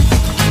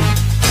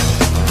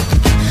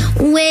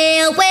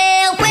 Well,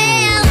 well,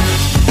 well.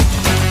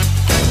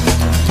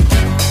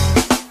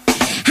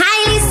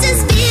 Highly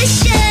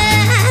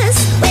suspicious.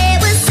 Where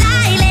was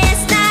I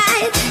last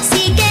night?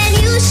 Seek and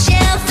you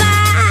shall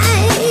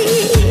find.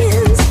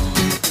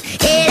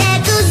 It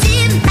echoes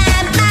in my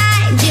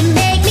mind. You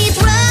make me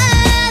draw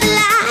the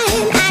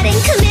line. I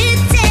didn't commit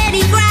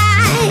any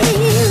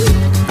crime.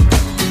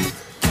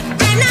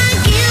 I'm not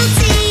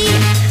guilty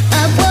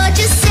of what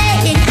you're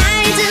saying I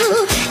do.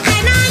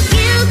 I'm not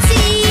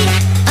guilty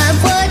of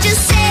what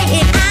you're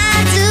saying I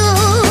do.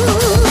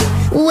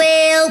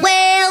 Well,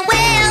 well,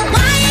 well,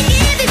 why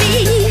you giving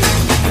me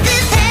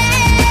this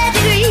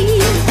pedigree?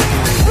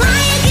 Why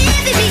you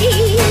giving me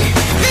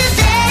this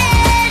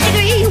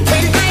pedigree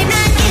when I'm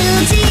not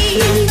guilty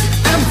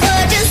of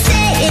what you're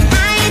saying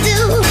I do?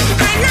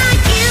 I'm not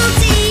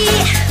guilty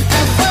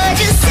of what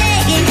you're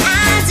saying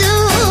I do.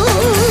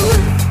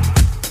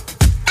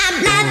 I'm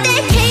not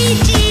that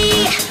cagey,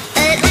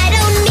 but I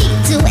don't need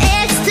to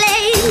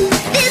explain.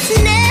 There's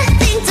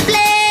nothing to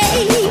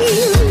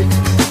blame.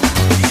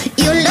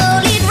 You'll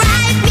only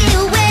drive me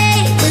away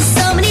with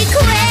so many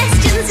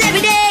questions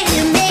every day.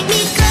 You make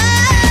me go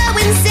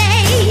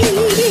insane.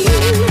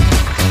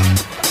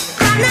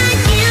 I'm not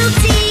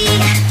guilty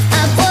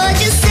of what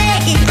you're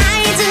saying I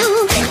do.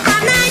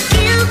 I'm not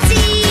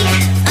guilty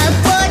of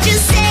what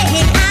you're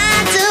saying I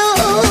do.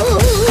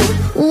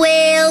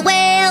 Well,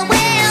 well,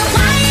 well,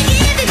 why you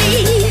giving me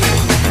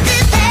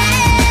this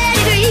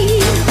pedigree?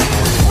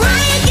 Why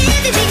you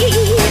giving me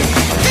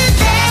this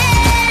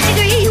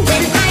pedigree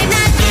when I'm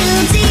not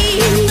guilty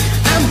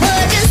of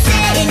what you're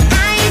saying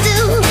I do?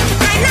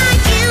 I'm not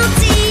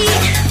guilty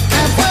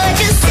of what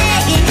you're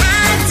saying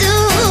I do.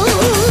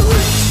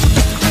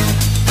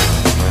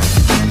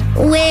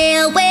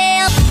 Well,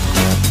 well.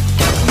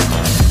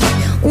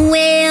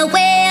 Well,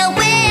 well,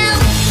 well.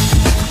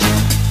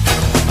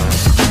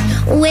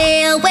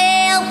 Well,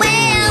 well,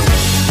 well.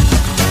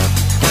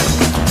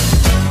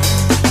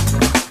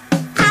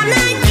 I'm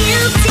not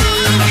guilty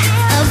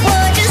of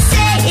what you're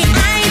saying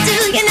I do.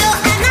 You know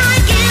I'm not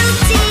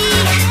guilty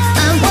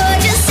of what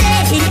you're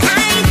saying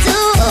I do.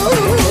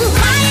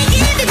 Why you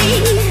giving me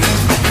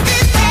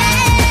this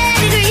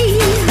pedigree?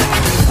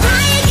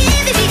 Why you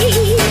giving me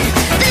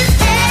this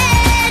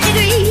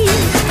pedigree?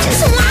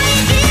 Just why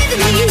you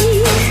giving me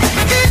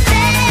this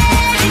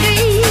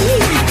pedigree?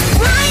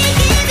 Why you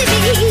giving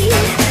me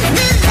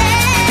this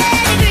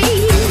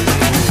pedigree?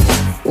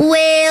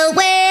 Well,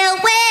 well,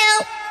 well.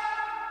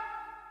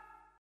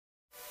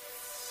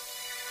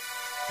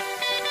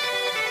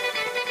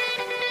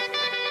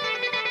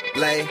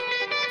 Lay.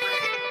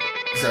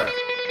 Sir.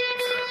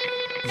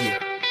 Yeah.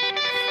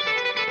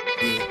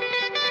 Yeah.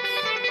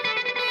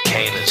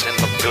 Kane is in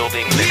the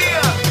building,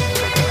 nigga.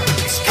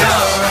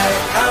 Alright,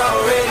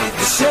 already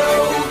the show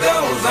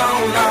goes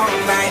on all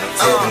night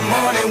till the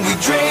morning. We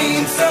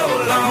dream so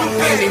long.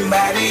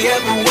 Anybody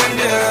ever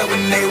wonder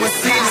when they would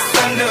see the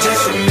sun?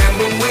 Just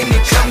remember when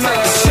you come up,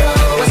 the show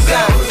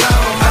goes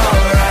on.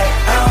 Alright,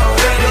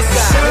 already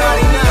the show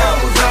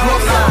goes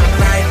on all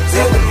night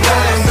till the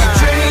morning. We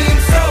dream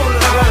so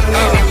long.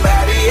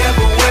 Anybody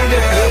ever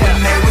wonder when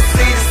they would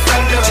see the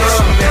sun? Just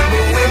remember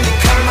when you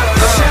come up,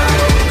 the show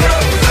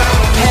goes on.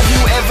 Have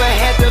you ever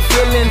had the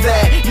feeling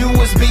that you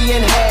was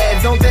being had?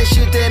 Don't that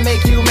shit that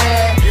make you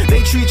mad?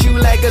 They treat you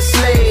like a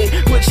slave,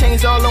 put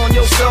chains all on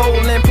your soul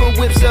and put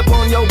whips up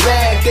on your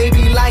back. They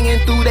be lying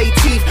through they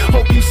teeth,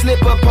 hope you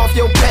slip up off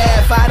your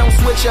path. I don't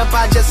switch up,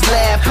 I just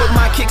laugh, put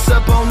my kicks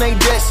up on they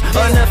desk,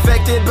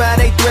 unaffected by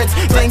they threats.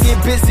 Then get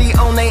busy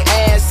on they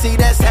ass. See,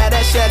 that's how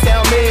that shit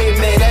down made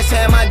me. That's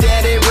how my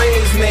daddy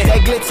raised me.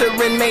 That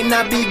glittering may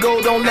not be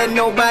gold, don't let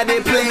nobody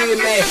play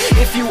me.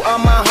 If you are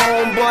my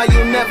homeboy,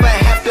 you never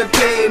have to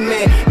pay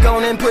me. Go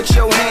and put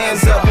your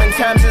hands up, when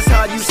times is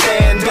hard you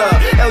stand up.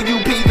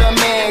 LUP the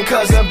man,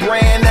 cause a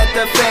brand that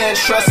the fans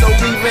trust. So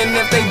even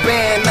if they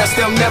ban us,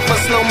 they'll never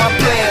slow my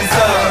plans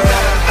up.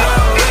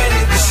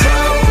 Already the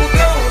show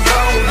goes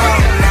on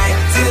all night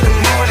till the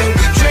morning.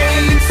 We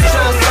dream so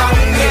long.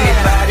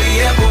 Anybody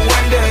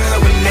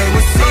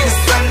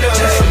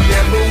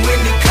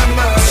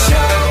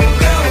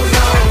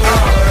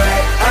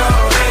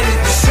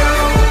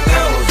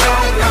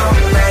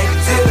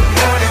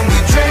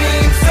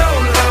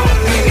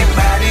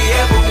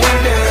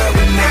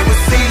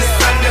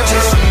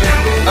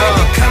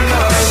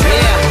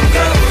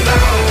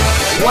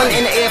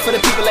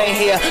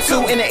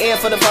air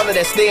for the father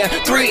that's there.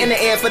 3 in the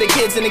air for the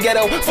kids in the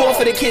ghetto. 4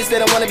 for the kids that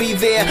don't wanna be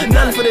there.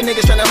 None for the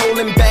niggas trying to hold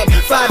him back.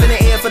 5 in the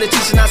air for the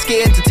teacher not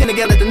scared to 10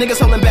 together. The niggas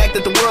holding back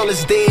that the world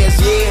is theirs.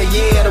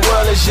 Yeah, the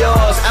world is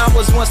yours. I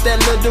was once that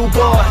little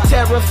boy,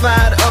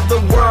 terrified of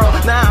the world.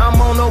 Now I'm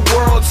on a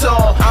world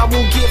tour. I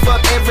will give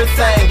up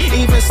everything,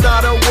 even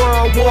start a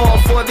world war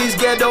for these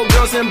ghetto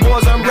girls and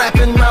boys I'm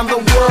rapping around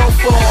the world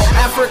for.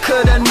 Africa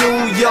to New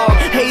York,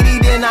 Haiti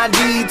then I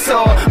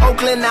detour,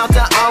 Oakland out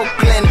to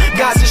Auckland,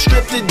 Gaza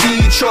Strip to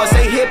Detroit.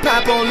 Say hip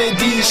hop only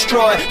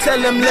destroy. Tell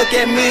them look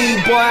at me,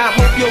 boy. I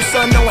hope your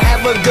son don't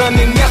have a gun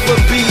and never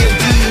be a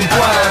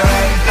D-boy.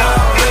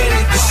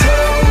 Already the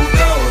show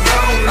goes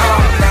on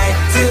all night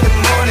till the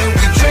morning.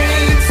 We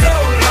dream so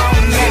long.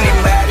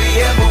 Anybody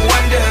ever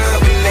wonder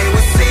when they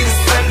would see the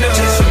sun up?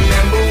 Just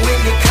remember when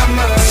you come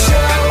up. The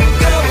show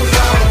goes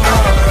on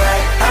all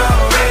right.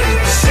 Already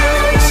the show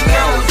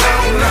goes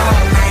on all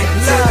night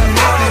till the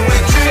morning. We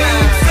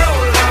dream so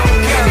long.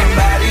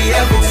 Anybody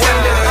ever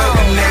wonder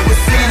when they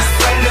would see the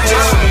sun up?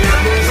 Just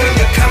remember when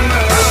you come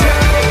up. The show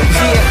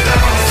goes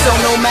on. So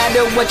no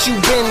matter what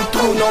you've been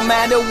through, no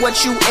matter what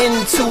you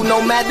into, no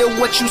matter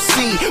what you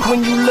see, when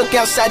you look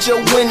outside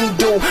your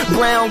window,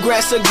 brown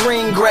grass or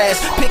green grass,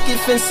 picket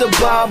fence or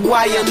barbed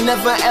wire,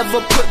 never ever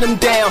put them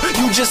down.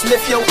 You just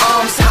lift your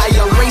arms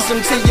higher, raise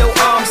them till your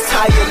arms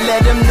tired.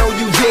 Let them know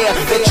you there,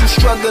 that you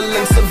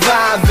struggling,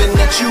 surviving,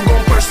 that you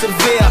gon'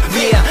 persevere.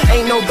 Yeah,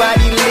 ain't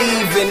nobody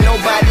leaving,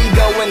 nobody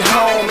going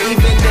home.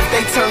 Even if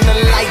they turn the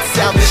lights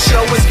out, the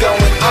show is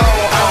going on.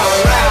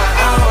 Alright,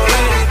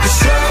 already the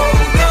show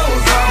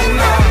goes on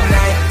all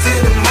night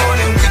till the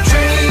morning. We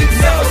dream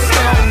so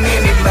strong.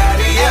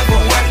 Anybody ever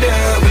wonder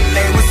when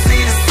they would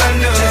see the sun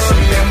up? Just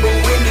remember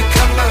when you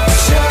come up. The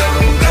show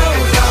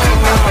goes on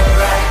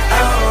alright.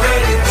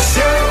 Already the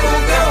show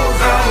goes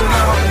on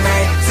all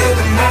night till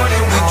the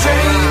morning. We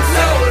dream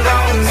so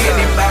long.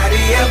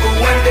 Anybody ever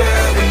wonder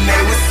when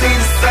they would see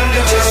the sun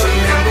up? Just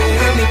remember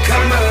when you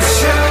come up. The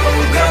show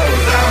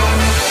goes on.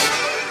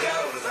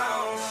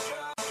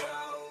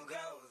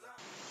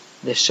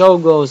 The Show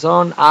Goes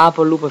On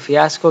από Lupe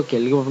Fiasco και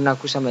λίγο πριν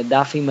ακούσαμε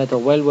Duffy με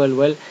το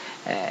Well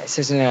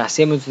σε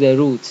συνεργασία με τους The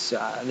Roots.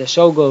 The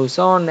Show Goes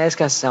On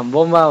έσκασε σαν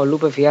βόμβα. Ο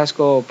Lupe Fiasco,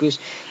 ο οποίος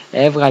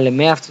έβγαλε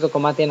με αυτό το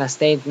κομμάτι ένα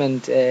statement,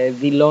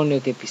 δηλώνει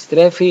ότι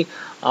επιστρέφει,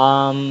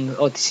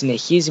 ότι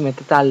συνεχίζει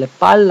μετά τα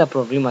αλλεπάλληλα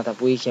προβλήματα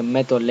που είχε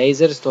με το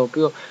Lasers, το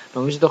οποίο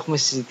νομίζω το έχουμε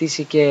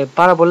συζητήσει και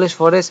πάρα πολλές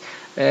φορές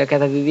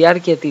κατά τη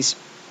διάρκεια της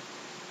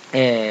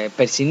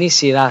περσινής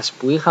σειράς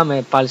που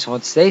είχαμε πάλι στο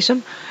HotStation.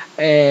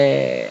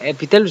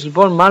 Επιτέλους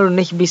λοιπόν μάλλον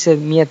έχει μπει σε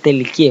μια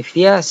τελική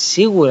ευθεία.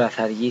 Σίγουρα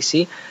θα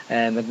αργήσει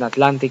με την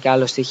Atlantic,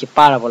 άλλωστε είχε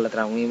πάρα πολλά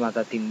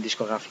τραγουδήματα την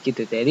δισκογραφική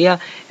του εταιρεία.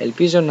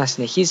 Ελπίζω να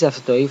συνεχίσει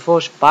αυτό το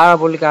ύφος, πάρα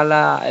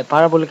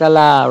πολύ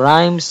καλά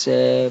rhymes,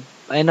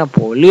 ένα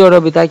πολύ ωραίο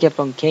μπιτάκι από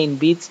τον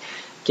Kane Beats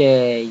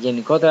και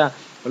γενικότερα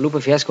ο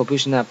Lupe Fiasco, ο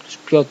οποίος είναι από τους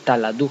πιο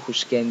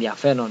ταλαντούχους και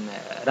ενδιαφέρον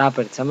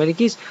rapper της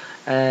Αμερικής.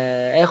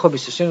 Έχω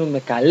εμπιστοσύνη με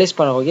καλές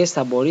παραγωγές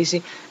θα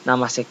μπορέσει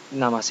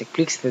να μας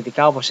εκπλήξει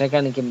θετικά, όπως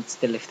έκανε και με τις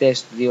τελευταίες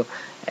του 2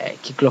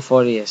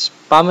 κυκλοφορίες.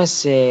 Πάμε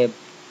σε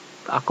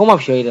ακόμα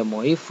πιο ήρεμο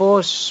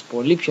ύφος,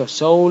 πολύ πιο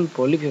soul,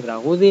 πολύ πιο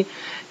τραγούδι.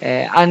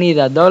 I Need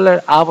a Dollar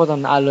από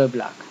τον Aloe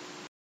Black.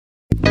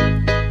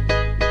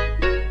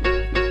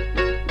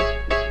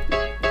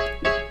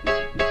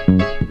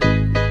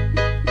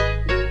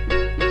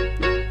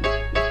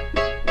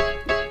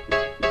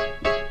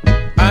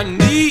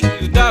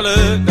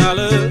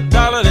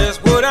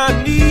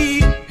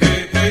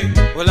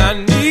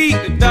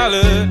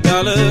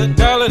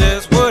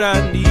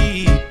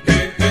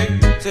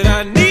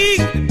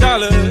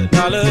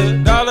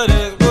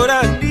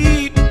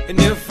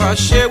 I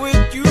share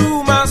with you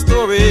my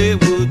story.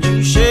 Would you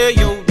share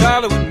your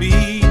dollar with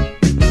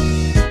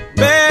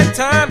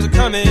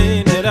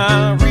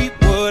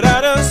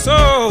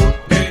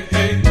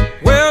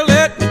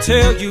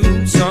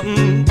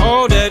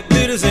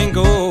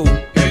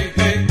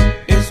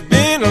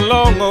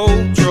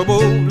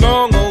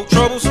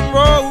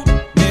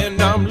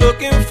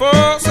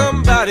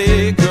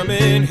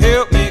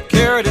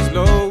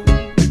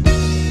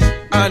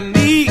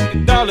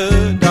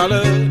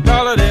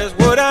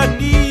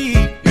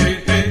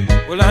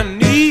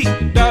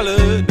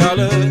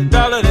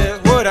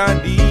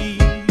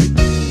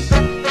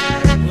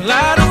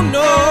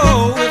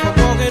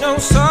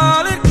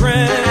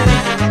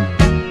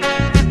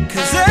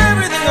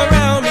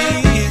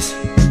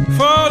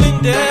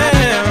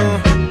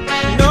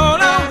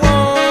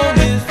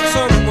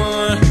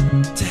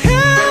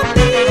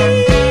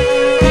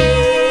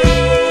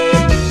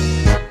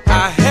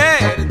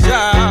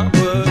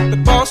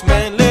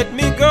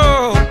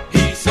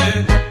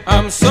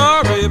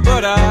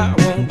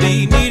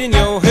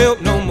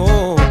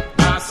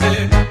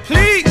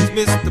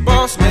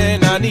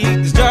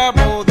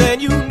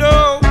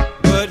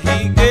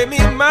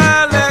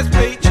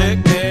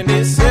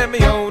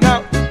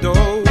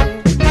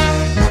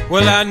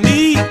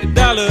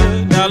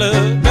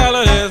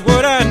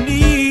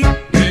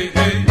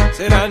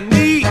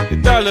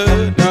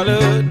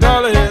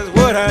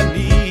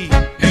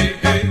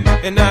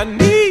And I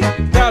need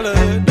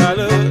dollar,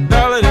 dollar,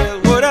 dollar,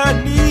 that's what I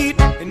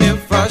need. And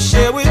if I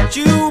share with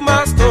you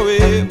my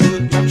story,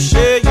 would you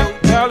share your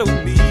dollar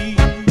with me?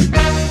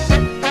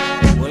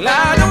 Well,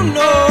 I don't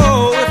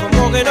know if I'm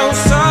walking on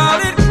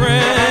solid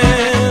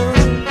ground,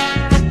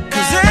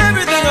 'cause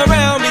everything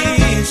around me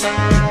is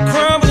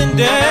crumbling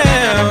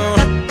down.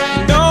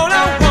 And all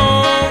I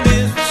want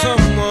is for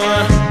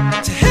someone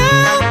to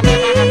help me.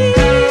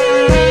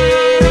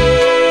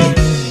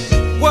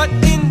 What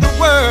in the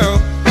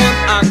world am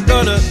I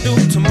gonna do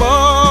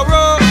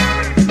tomorrow?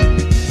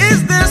 Is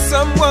there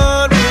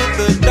someone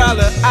with a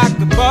dollar I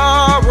could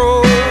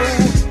borrow?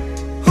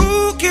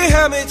 Who can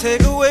help me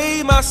take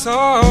away my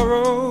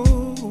sorrow?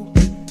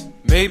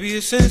 Maybe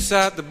it's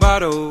inside the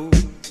bottle.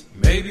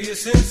 Maybe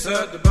it's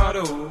inside the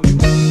bottle.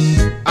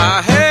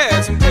 I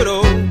had some good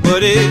old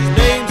buddies,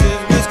 names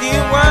is whiskey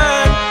and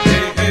wine.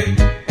 Hey, hey.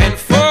 And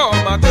for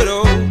my good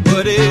old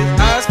buddies,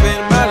 I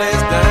spend my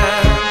last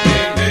dime.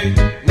 Hey, hey.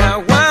 Now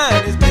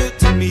wine is good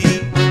to me,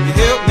 it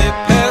helped me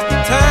pass the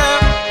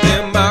time.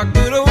 And my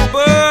good old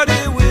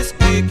buddy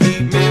whiskey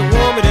keep me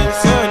warm in the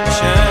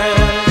sunshine.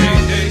 Hey,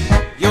 hey.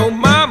 Your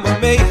mama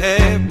may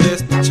have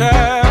blessed the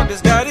child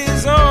that's got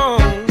his own.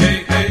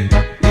 Hey, hey.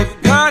 If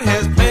God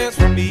has plans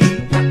for me,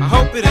 I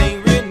hope it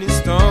ain't written in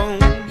stone.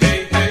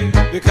 Hey, hey.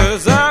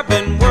 Because I've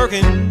been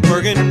working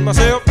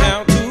myself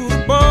down to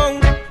the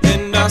bone.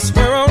 And I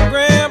swear on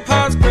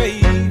Grandpa's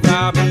grave,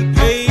 I'll be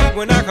paid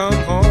when I come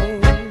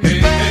home. Hey,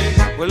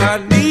 hey. Well, I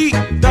need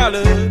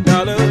dollar,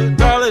 dollar,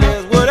 dollar,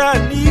 that's what I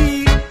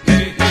need.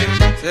 Hey, hey.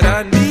 Said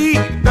I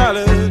need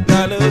dollar,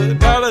 dollar,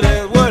 dollar,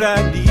 that's what I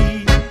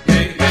need.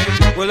 Hey,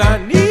 hey. Well, I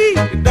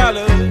need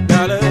dollar,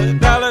 dollar,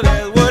 dollar,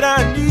 that's what I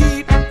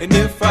need. And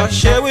if I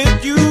share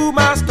with you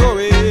my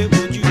story,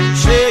 would you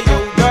share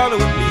your dollar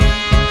with me?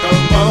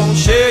 Come on,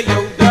 share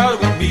your dollar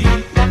with me.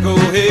 Go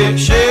ahead,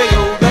 share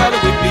your dollar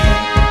with me.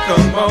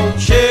 Come on,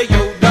 share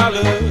your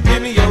dollar.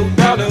 Give me your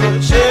dollar.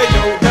 Share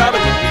your dollar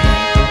with me.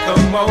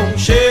 Come on,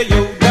 share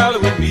your dollar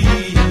with me.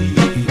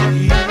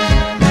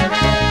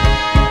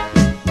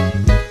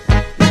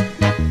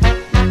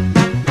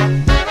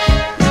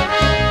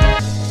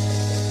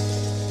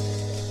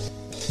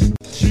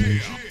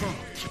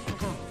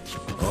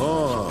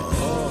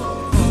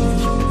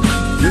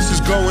 This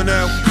is going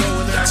out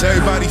to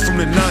everybody from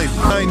the 90s.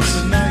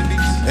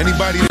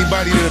 Anybody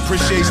that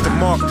appreciates the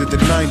mark that the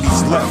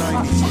 90s left.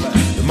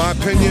 In my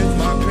opinion,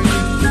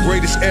 the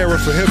greatest era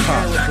for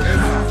hip-hop.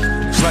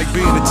 It's like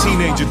being a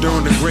teenager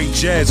during the great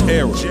jazz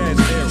era.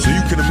 So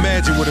you can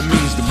imagine what it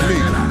means to me.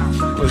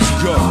 Let's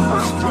go.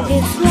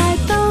 It's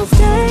like those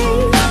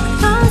days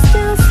are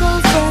still so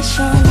fresh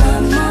on my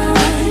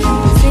mind.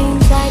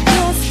 Seems like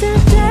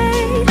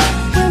yesterday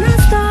when I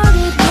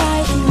started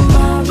writing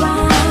my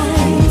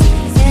rhymes.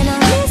 And I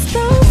miss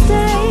those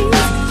days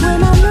when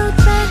I look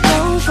back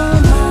over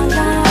my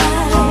life.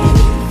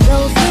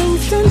 Those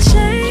things done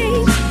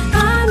change,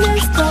 I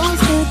miss those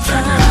good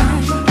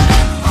times.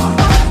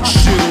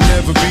 Shit'll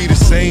never be the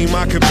same.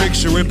 I can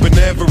picture it but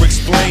never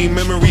explain.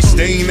 Memories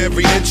stain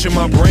every inch of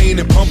my brain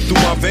and pump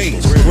through my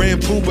veins.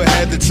 Grand Pooba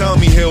had the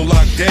Tommy Hill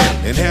locked down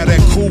and how that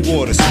cool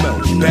water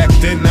smelled. Back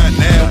then, not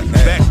now.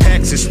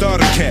 Backpacks and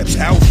starter caps,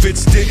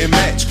 outfits didn't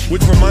match.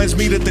 Which reminds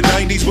me that the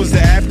 90s was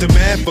the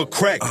aftermath of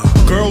crack.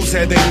 Girls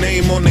had their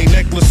name on their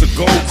necklace, a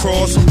gold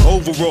cross.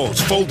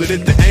 Overalls folded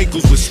at the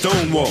ankles with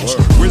stone walls.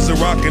 RZA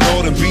rocking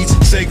all them beats,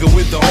 Sega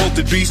with the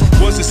altered beast.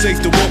 Was it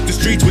safe to walk the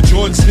streets with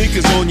Jordan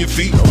sneakers on your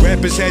feet?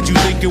 Rappers had you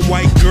thinking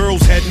white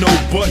girls had no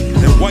butt,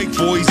 and white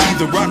boys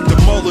either rock the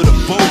mullet or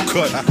bowl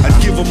cut.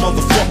 I'd give a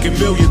motherfucking $1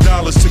 million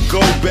to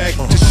go back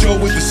to show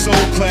with the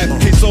soul clap.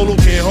 K-Solo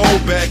can't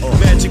hold back.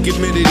 Magic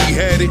admitted he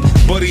had it,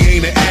 but he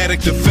ain't an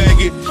addict or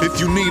faggot. If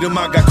you need him,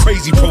 I got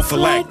crazy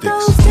prophylactics.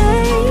 Those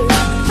days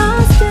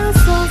are still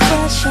so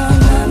fresh on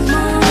my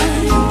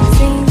mind.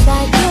 Seems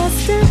like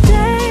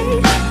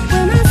yesterday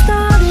when I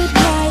started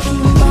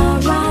writing my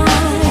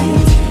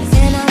rhymes.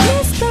 And I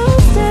miss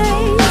those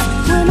days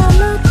when I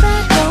look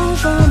back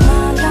over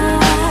my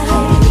life.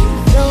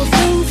 Those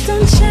things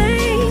done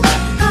change,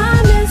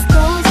 I miss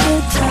those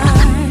good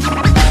times.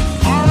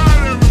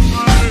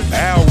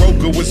 Al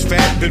Roker was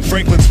fat, Ben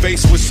Franklin's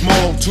face was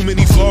small. Too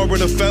many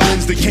Florida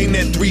felons that came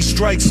that 3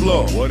 strikes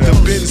law. The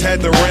Benz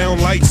had the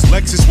round lights,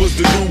 Lexus was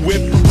the new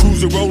whip.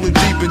 Cruiser rolling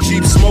deep in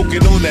Jeep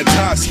smoking on that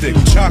tie stick.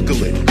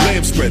 Chocolate,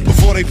 lamb spread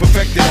before they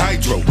perfected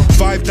hydro.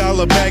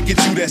 $5 bag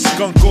get you that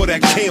skunk or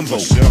that Cambo.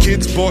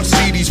 Kids bought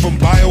CDs from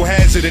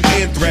Biohazard and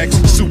Anthrax.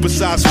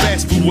 Supersized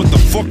fast food, what the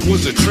fuck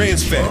was a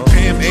trans fat?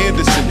 Pam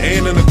Anderson,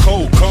 Anna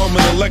Nicole,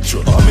 Carmen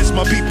Electra. I miss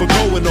my people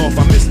going off,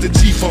 I miss the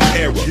G-Funk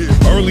era.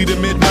 Early to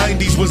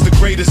mid-90s was the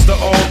greatest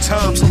of all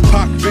times.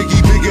 Pac,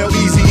 Biggie, Big L,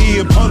 Eazy-E,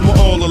 and Pun were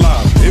all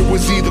alive. It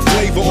was either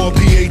Flavor or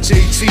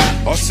PHAT.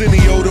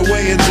 Arsenio, the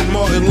Wayans, and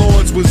Martin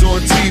Lawrence was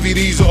on TV.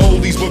 These are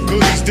oldies but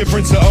goodies,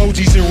 difference of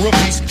OGs and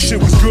rookies. Shit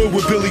was good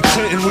when Billy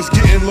Clinton was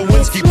getting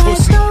Lewinsky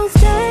pussy. Those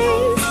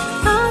days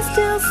are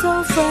still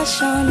so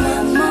fresh on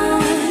my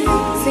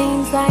mind.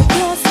 Seems like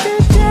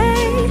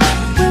yesterday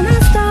when I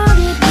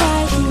started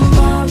writing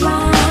my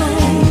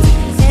rhymes.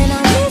 And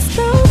I miss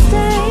those days.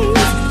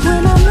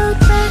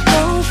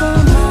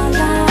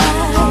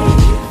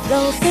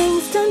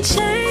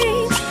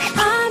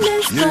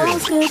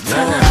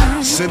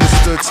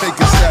 sinister, take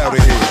us out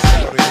of here.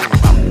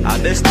 I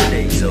miss the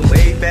days of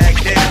way back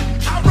then.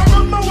 I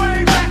remember way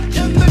back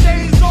in the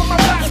days on my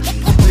back.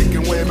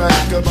 Thinking way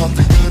back about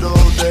the good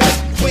old days.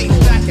 Way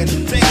back in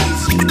the days,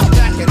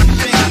 back in the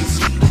days.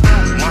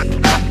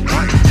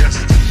 Like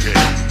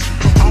yesterday,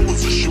 I was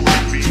a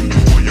short beat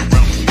boy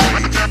around the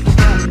way.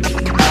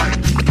 Like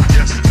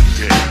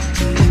yesterday,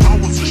 I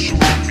was a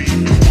short beat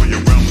boy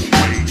around the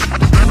way.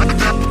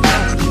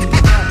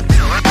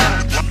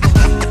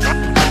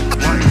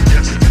 Like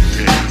yesterday,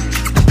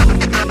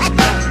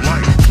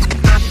 like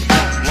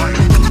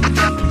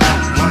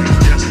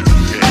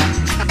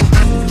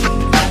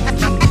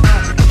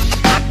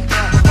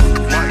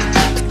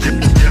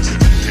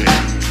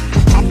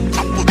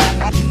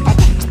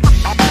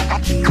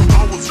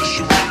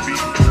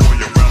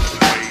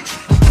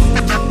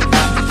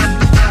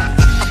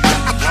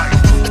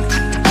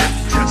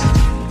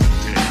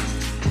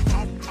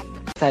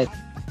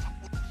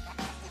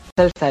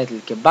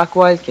Self-titled και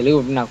Backwild και λίγο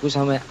πριν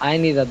ακούσαμε I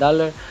Need a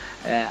Dollar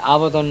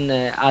από τον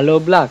Allo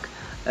Black.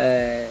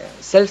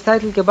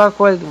 Self-titled και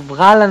Backwild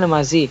βγάλανε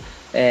μαζί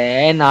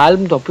ένα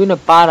άλμπουμ το οποίο είναι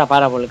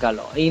πάρα πολύ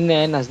καλό. Είναι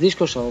ένας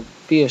δίσκος ο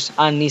οποίος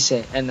αν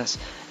είσαι ένας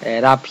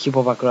rap hip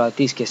hop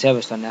ακροατής και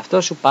σέβεσαι τον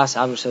εαυτό σου, πας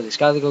αύριο στο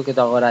δισκάδικο και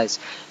το αγοράζεις.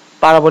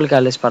 Πάρα πολύ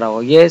καλές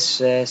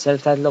παραγωγές,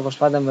 self-titled όπως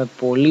πάντα με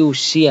πολύ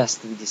ουσία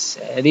στις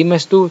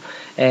ρήμες του,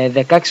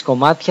 16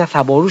 κομμάτια,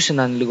 θα μπορούσε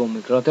να είναι λίγο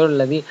μικρότερο,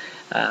 δηλαδή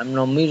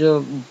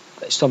νομίζω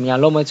στο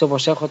μυαλό μου έτσι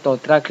όπως έχω το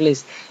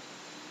tracklist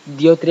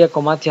 2-3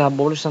 κομμάτια θα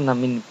μπορούσαν να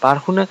μην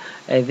υπάρχουν,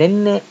 δεν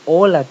είναι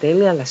όλα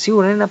τέλεια αλλά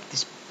σίγουρα είναι από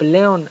τις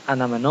πλέον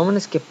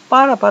αναμενόμενες και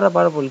πάρα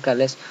πολύ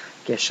καλές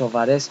και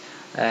σοβαρές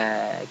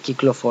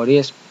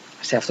κυκλοφορίες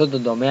σε αυτό το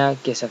τομέα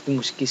και σε αυτή τη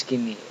μουσική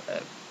σκηνή.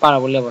 Πάρα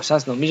πολλοί από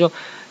εσάς νομίζω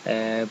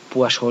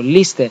που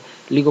ασχολείστε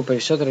λίγο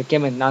περισσότερο και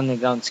με την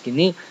underground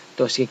σκηνή,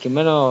 το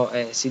συγκεκριμένο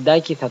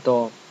συντάκι θα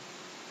το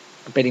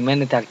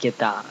περιμένετε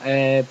αρκετά.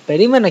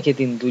 Περίμενα και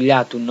την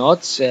δουλειά του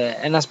Notch,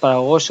 ένας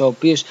παραγωγός ο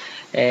οποίος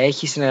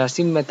έχει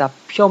συνεργαστεί με τα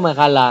πιο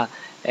μεγάλα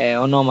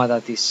ονόματα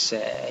της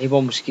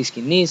hip-hop μουσικής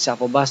σκηνής,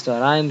 από Busta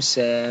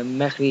Rhymes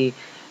μέχρι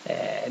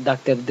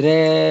Dr.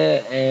 Dre,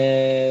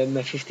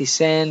 με 50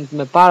 Cent,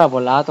 με πάρα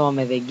πολλά άτομα,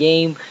 με The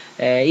Game.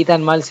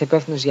 Ήταν μάλιστα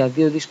υπεύθυνος για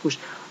 2 δίσκους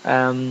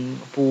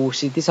που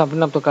συζητήσαμε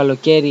πριν από το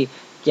καλοκαίρι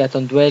για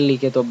τον Dwelly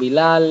και τον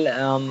Bilal.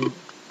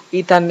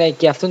 Ήταν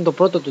και αυτό είναι το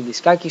πρώτο του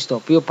δισκάκι στο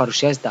οποίο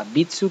παρουσιάζει τα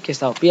beats του και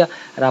στα οποία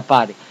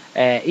ραπάρει.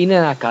 Είναι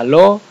ένα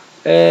καλό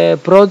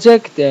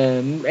project,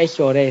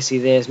 έχει ωραίες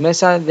ιδέες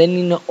μέσα, δεν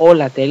είναι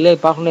όλα τέλεια,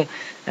 υπάρχουν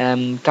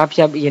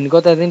κάποια,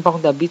 γενικότερα δεν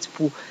υπάρχουν τα beats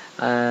που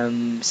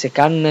σε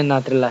κάνουν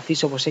να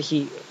τρελαθείς όπως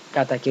έχει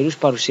κατά καιρούς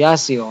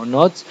παρουσιάσει ο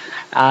Notch,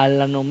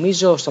 αλλά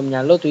νομίζω στο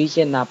μυαλό του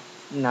είχε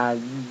να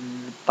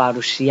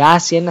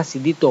παρουσιάσει ένα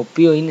CD το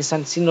οποίο είναι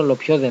σαν σύνολο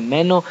πιο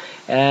δεμένο,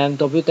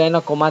 το οποίο το ένα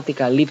κομμάτι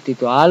καλύπτει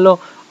το άλλο.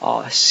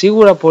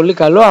 Σίγουρα πολύ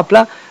καλό,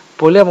 απλά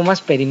πολλοί από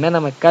εμάς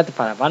περιμέναμε κάτι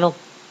παραπάνω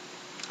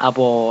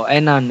από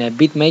έναν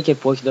beatmaker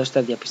που έχει δώσει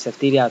τα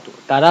διαπιστευτήριά του.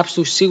 Τα raps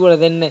του σίγουρα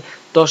δεν είναι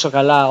τόσο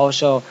καλά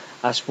όσο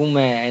ας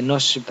πούμε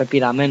ενός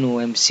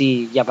πεπειραμένου MC,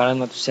 για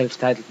παράδειγμα του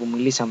self-titled που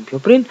μιλήσαμε πιο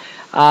πριν,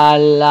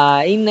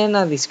 αλλά είναι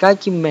ένα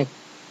δισκάκι με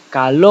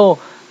καλό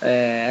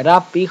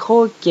rap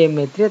ήχο και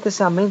με 3-4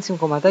 mainstream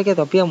κομματάκια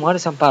τα οποία μου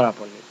άρεσαν πάρα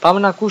πολύ. Πάμε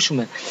να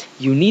ακούσουμε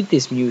You Need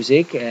This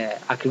Music,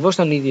 ακριβώς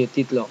τον ίδιο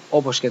τίτλο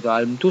όπως και το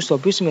album του, στο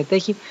οποίο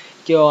συμμετέχει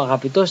και ο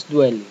αγαπητός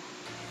Dwelly.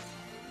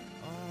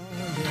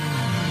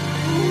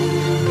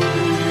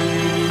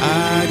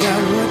 I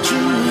got what you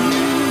need.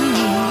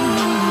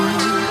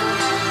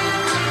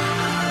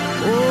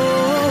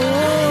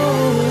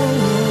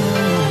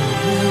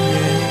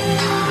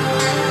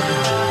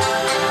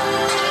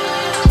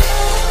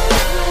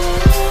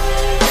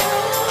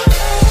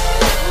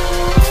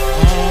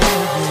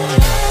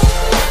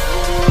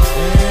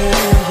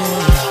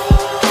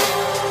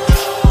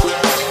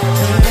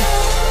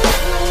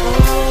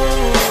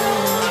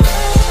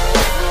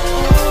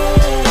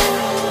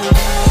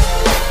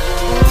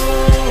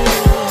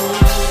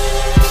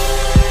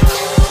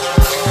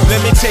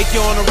 Take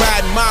you on a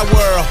ride in my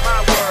world.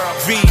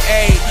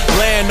 VA,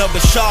 land of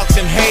the sharks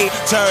and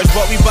haters,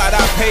 but we bought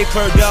our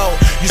paper though.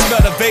 You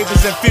smell the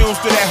vapors and fumes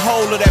through that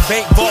hole of that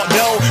bank vault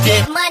though.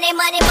 Get money,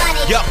 money,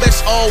 money. Yup,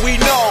 that's all we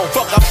know.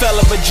 Fuck our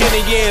fellow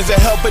Virginians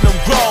and helping them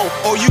grow.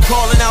 Or you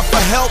calling out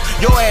for help?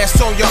 Your ass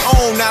on your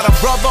own. Not a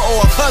brother or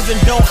a cousin,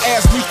 don't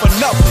ask me for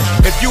nothing.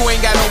 If you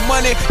ain't got no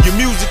money, your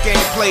music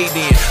ain't played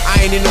in. I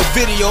ain't in no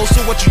video, so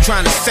what you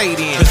trying to say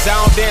then? Cause I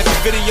don't dance in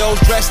videos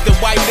dressed in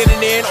white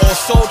linen in or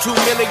sold 2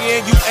 million,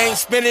 you ain't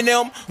spending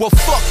them? Well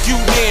fuck you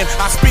then,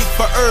 I speak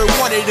for every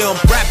one of them.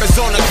 Rappers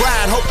on the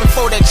grind, hoping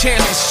for that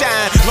chance to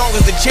shine. Long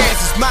as the chance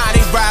is mine,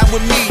 they ride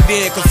with me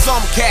then. Cause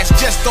some cats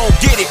just don't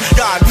get it,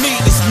 God need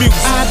this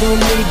music. I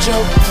don't need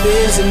your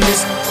business,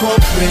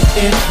 corporate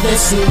and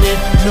listening,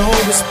 no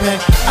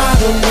respect. I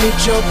don't need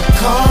your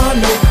car,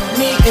 no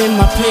need in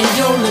my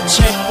payola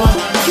check, but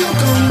you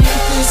gon'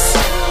 need this.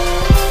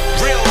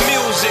 Real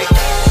music.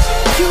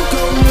 You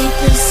gon' need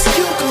this,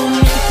 you gon'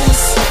 need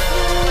this.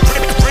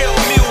 Real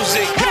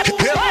music.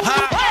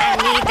 I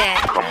need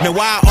that. And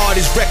why are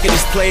these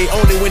records played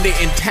only when they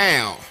in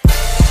town?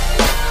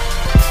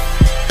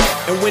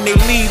 And when they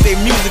leave,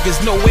 their music is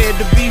nowhere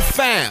to be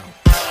found.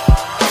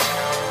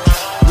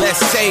 Let's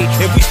say,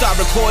 if we start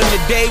recording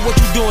today, what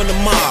you doing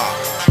tomorrow?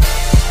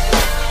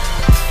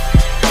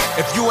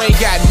 If you ain't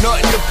got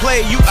nothing to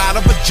play, you out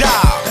of a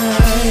job.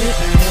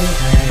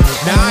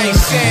 Now I ain't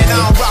saying I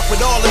don't rock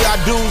with all of y'all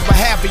dudes, but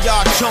half of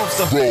y'all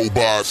chumps are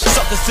robots.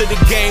 Suckers to the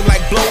game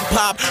like blow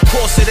pop,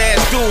 corset ass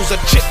dudes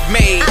are chick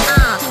made.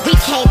 We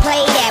can't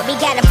play that, we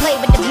gotta play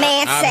with the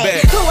man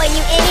say. Who are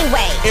you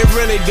anyway? It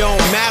really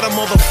don't matter,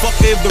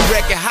 motherfucker. If the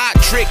record hot,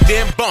 trick,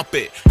 then bump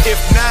it. If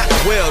not,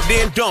 well,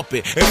 then dump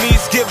it. At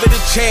least give it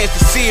a chance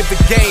to see if the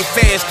game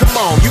fans. Come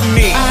on, you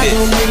need I this.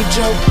 don't need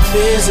your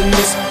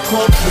business,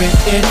 corporate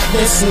and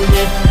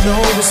listening, no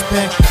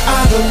respect.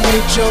 I don't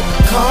need your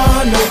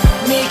car, no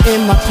me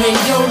and my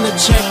payola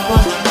check,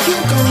 but you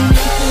gon'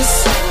 need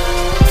this.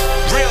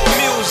 Real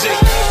music.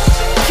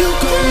 You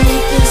gon'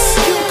 need this.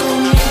 You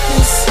gon' need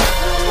this.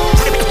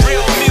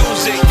 Real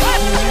music.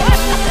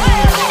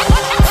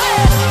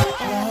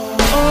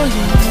 Oh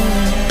yeah,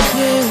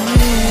 yeah.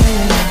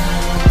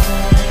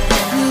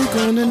 You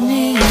gonna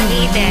need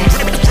that.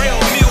 Real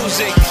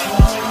music.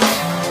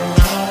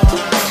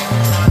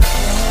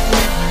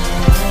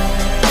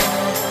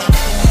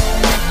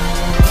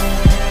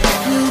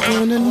 You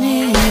gonna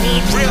need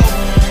real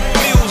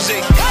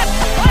music.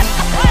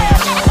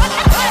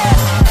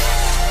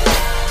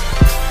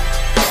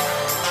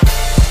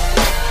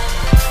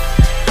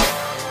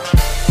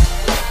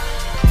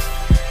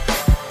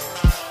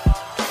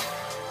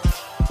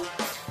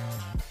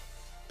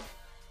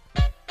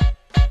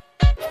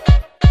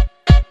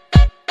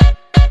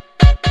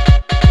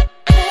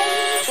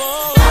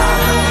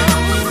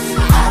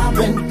 I've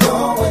been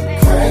going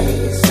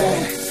crazy,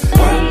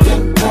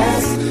 working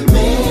past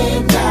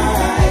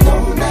midnight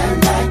on that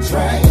night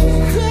train.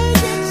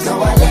 So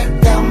I let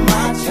down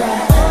my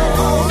track. I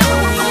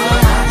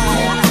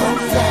can't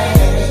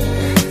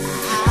complain.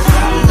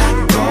 I'm not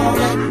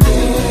gonna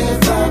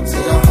give up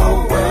till the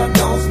whole world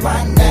knows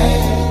my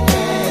name.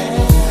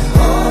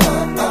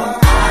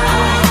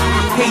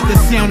 Hate the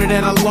sound of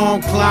that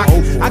alarm clock.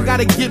 I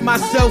gotta get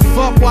myself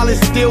up while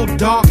it's still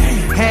dark.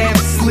 Half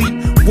sleep,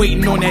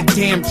 waiting on that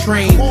damn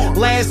train.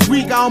 Last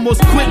week I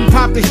almost quit and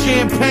popped the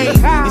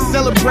champagne and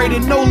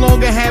celebrated no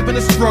longer having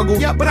a struggle.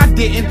 But I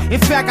didn't. In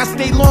fact, I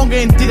stayed longer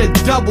and did a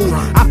double.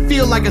 I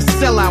feel like a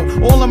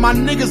sellout. All of my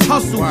niggas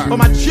hustle, but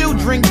my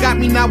children got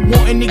me not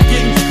wanting to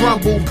get in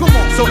trouble.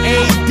 So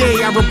every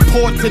day I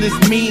report to this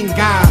mean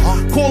guy.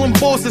 Call him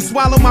boss and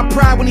swallow my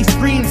pride when he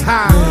screams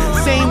high.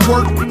 Same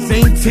work,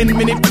 same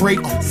 10-minute break.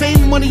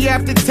 Same money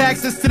after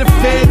taxes to the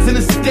feds and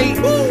the state.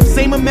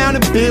 Same amount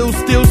of bills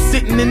still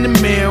sitting in the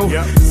mail.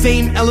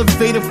 Same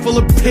elevator full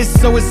of piss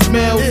so it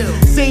smells.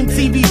 Same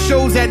TV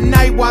shows at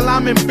night while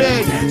I'm in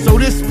bed. So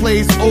this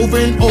plays over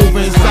and over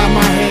inside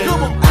my head.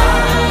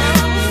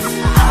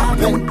 I've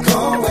been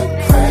going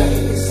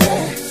crazy,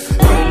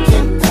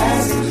 working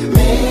past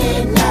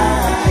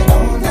midnight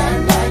on that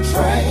night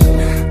train.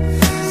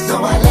 So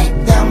I let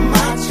down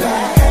my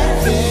track.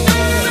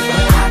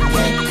 I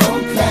can't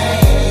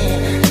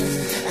complain.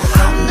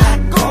 I'm not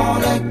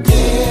gonna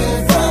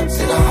give up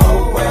till the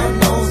whole world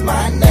knows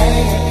my name.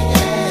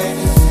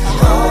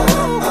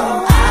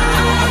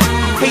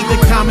 Hate the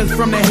comments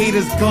from the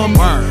haters gum.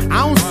 I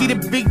don't see the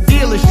big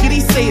deal, the shit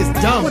he say is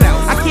dumb.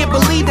 I can't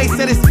believe they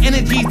said his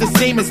energy's the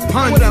same as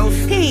Punch.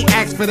 He ain't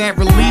asked for that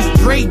release,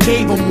 Dre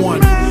gave him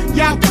one.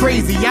 Y'all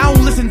crazy, y'all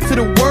don't listen to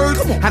the words.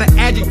 How the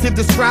adjective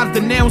describes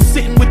the noun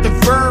sitting with the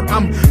verb.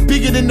 I'm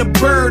bigger than the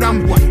bird,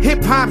 I'm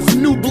hip-hop's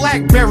new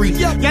Blackberry.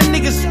 Y'all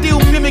niggas still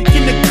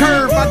mimicking the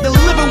curve. I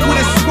deliver with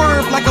a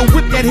swerve like a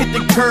whip that hit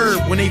the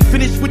curb. When they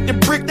finished with the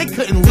brick, they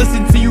couldn't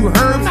listen to you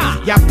herbs.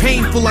 Y'all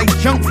painful like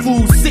junk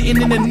food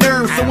sitting in the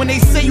nerves. So when they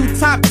say you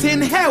top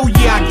 10, hell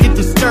yeah, I get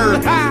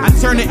disturbed. I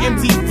turn to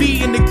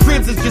MTV and the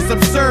cribs is just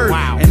absurd.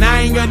 And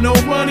I ain't got no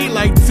money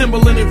like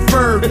Timberland and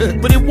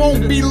Ferg. But it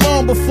won't be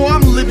long before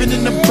I'm living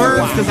in the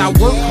burbs. Cause I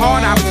work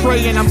hard, I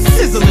pray, and I'm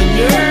sizzling,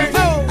 yeah.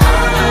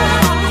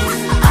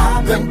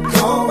 I've been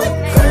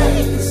going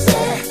crazy,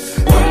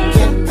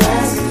 working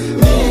past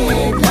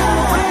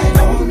midnight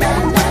on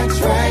that night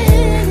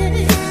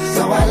train.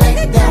 So I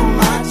let down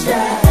my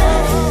track.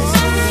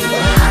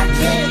 I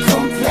can't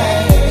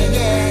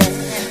complain.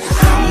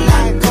 I'm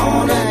not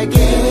gonna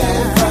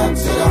give up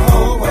till the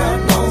whole world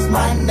knows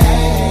my name.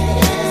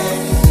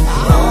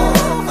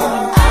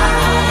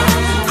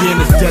 In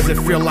this desert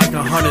feel like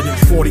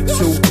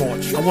 142.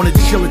 I wanna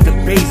chill at the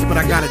base, but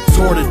I got a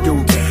tour to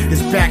do.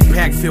 This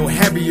backpack feel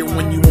heavier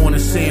when you on the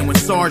sand. When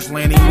Sarge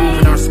land, he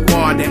moving our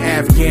squad to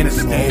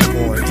Afghanistan.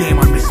 Damn,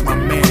 I miss my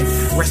man.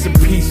 Rest in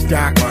peace,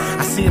 Doc.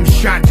 I see him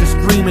shot just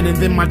screaming and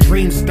then my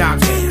dream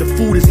stops. The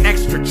food is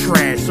extra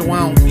trash, so I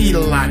don't eat a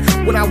lot.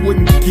 What I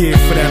wouldn't give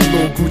for that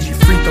little Gucci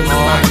frito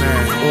spot,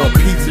 or a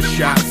pizza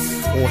shop,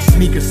 or a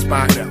sneaker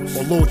spot,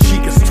 or Lil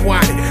Chica's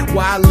twatted.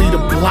 Why I lead a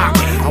block?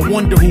 I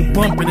wonder who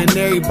bumping in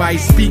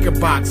everybody's speaker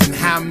box and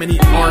how many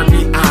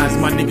RBIs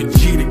my nigga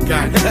Jeter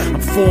got. I'm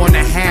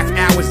 4.5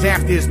 hours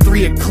after it's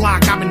 3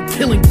 o'clock. I've been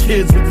killing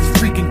kids with this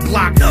freaking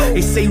Glock.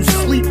 They say you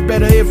sleep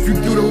better if you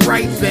do the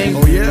right thing.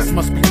 Oh yeah? This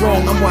must be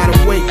wrong. I'm wide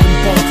awake. Them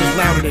balls is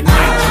louder than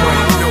night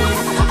train.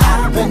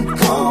 I've been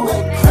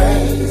going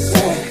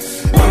crazy,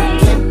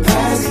 working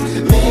past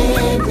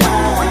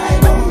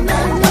midnight on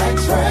that night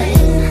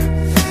train.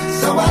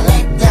 So I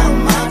let down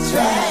my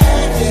track,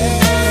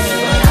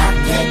 I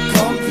can't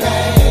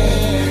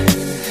complain.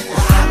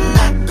 I'm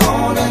not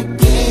gonna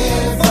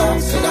give up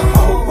till the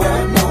whole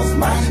world knows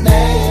my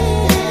name.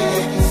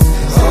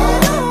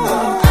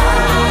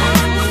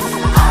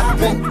 I've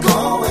been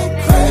going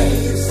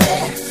crazy,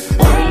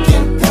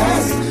 working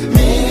past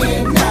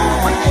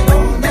midnight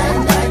on that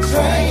night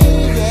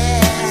train.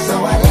 So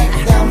I let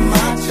down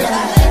my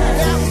track,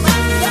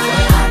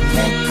 I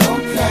can't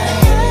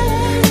complain.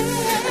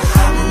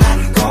 I'm not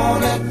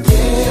gonna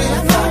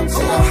give up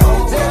till the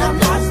whole world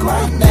knows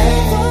my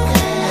name.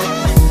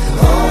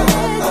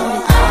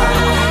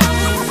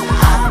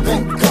 I've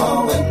been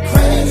going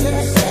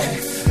crazy,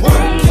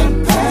 working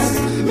past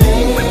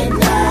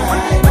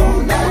midnight on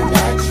that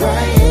night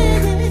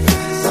train.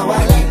 So I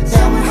let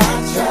down my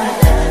track,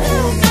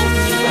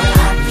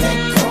 I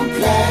can't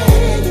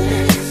complain.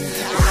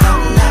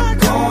 I'm not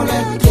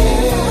gonna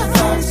give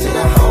up till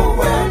the whole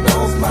world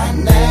knows my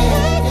name.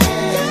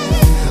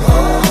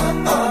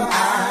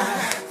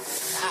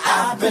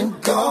 I've been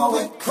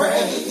going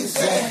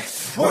crazy,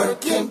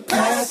 working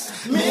past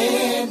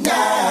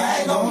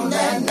midnight on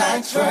that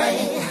night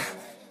train.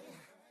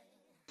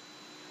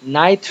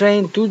 Night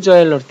Train του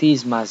Joel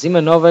Ortiz μαζί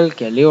με Novel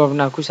και λίγο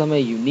πριν ακούσαμε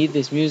You Need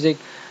This Music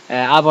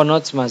από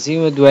Notes μαζί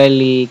με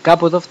Dwelly.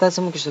 Κάπου εδώ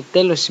φτάσαμε και στο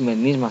τέλος της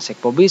σημερινής μας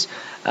εκπομπής.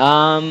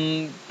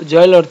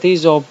 Joel Ortiz,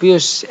 ο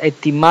οποίος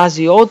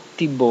ετοιμάζει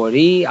ό,τι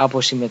μπορεί,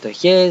 από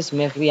συμμετοχές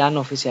μέχρι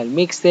unofficial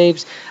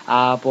mixtapes,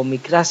 από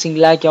μικρά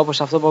σιγκλάκια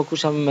όπως αυτό που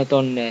ακούσαμε με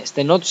τον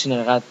στενό του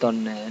συνεργάτη τον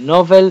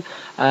Novel.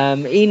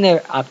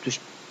 Είναι από τους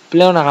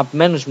πλέον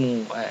αγαπημένους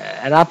μου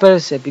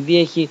rappers, επειδή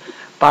έχει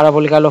πάρα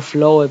πολύ καλό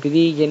flow, επειδή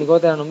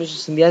γενικότερα νομίζω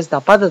συνδυάζει τα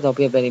πάντα τα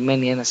οποία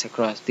περιμένει ένας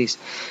ακροατής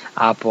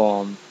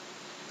από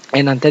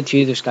έναν τέτοιο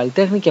είδους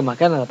καλλιτέχνη, και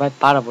μακάρι να τα πάει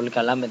πάρα πολύ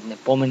καλά με την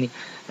επόμενη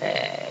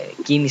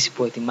κίνηση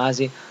που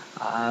ετοιμάζει,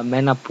 με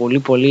ένα πολύ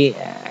πολύ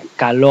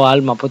καλό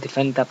άλμα από ό,τι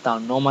φαίνεται από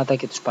τα ονόματα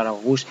και τους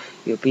παραγωγούς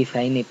οι οποίοι θα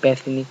είναι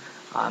υπεύθυνοι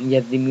για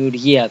τη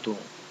δημιουργία του.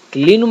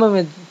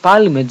 Κλείνουμε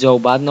πάλι με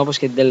Joe Budden όπως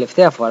και την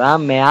τελευταία φορά,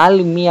 με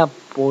άλλη μια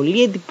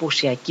πολύ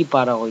εντυπωσιακή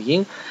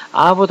παραγωγή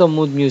από το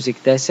Mood Music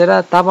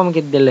 4. Τα είπαμε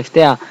και την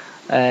τελευταία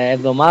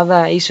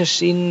εβδομάδα,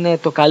 ίσως είναι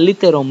το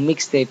καλύτερο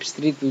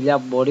mixtape street δουλειά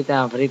που μπορείτε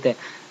να βρείτε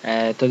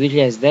το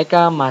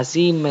 2010,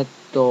 μαζί με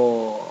το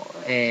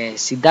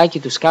συντάκι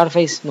του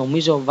Scarface.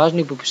 Νομίζω βάζουν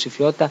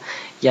υποψηφιότητα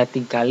για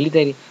την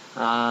καλύτερη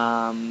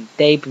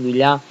tape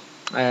δουλειά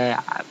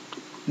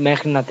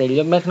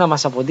μέχρι να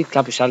μας αποδείξει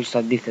κάποιος άλλος το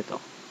αντίθετο.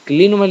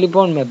 Κλείνουμε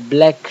λοιπόν με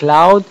Black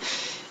Cloud.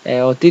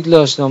 Ο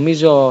τίτλος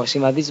νομίζω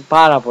συμβαδίζει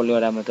πάρα πολύ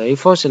ωραία με το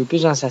ύφος.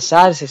 Ελπίζω να σας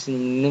άρεσε στην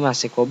σημερινή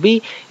μας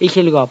εκπομπή.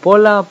 Είχε λίγο απ'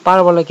 όλα,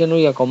 πάρα πολλά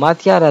καινούργια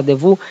κομμάτια.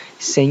 Ραντεβού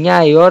στις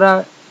 9 η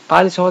ώρα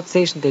πάλι στο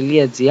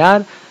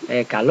HotStation.gr.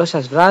 Καλό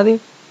σας βράδυ,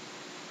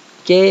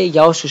 και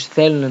για όσους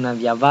θέλουν να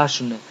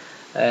διαβάσουν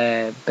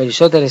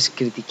περισσότερες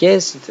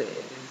κριτικές,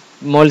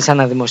 μόλις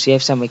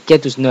αναδημοσιεύσαμε και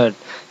τους Nerd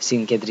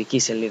στην κεντρική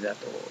σελίδα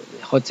του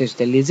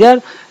HotStation.gr.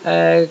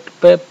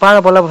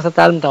 Πάρα πολλά από αυτά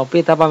τα άλμπουμ τα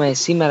οποία τα είπαμε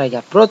σήμερα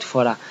για πρώτη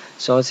φορά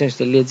στο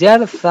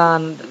HotStation.gr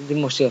θα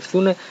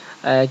δημοσιευθούν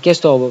και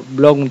στο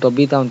blog μου το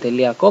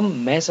beatown.com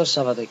μέσα στο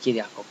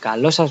Σαββατοκύριακο.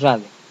 Καλό σας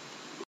βράδυ.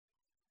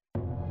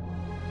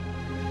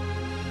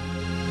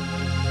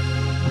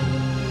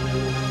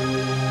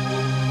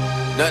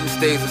 Nothing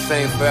stays the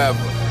same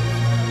forever.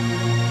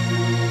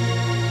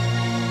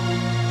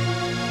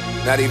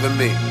 Not even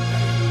me.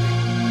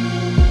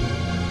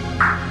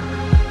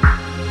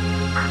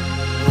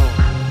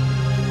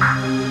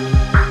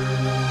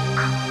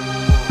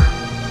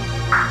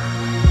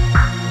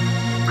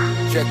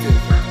 Check it.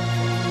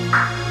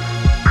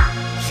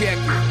 Check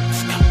it.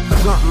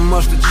 Something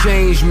must have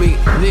changed me.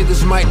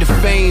 Niggas might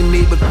defame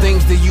me, but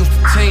things that used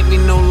to taint me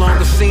no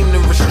longer seem to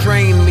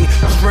restrain me.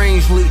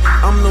 Strangely,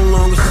 I'm no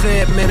longer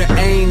sad, man, or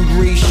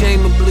angry.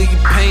 Shameably,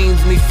 it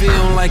pains me,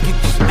 feeling like it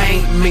just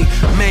ain't me.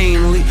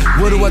 Mainly,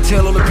 what do I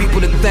tell all the people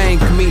that thank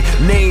me?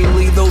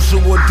 Namely, those who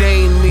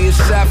ordained me.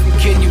 Aside from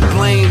can you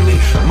blame me?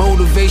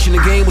 Motivation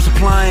the game was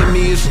supplying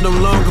me, it's no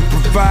longer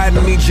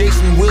providing me.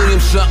 Jason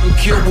Williams, something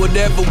killed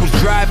whatever was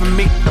driving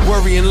me.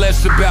 Worrying less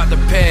about the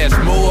past,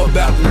 more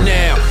about the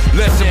now.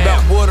 Less about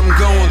what I'm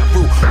going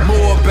through,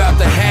 more about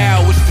the how.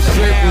 It's for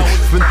certain.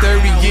 It's been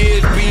 30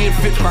 years being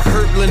fit by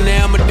hurtling.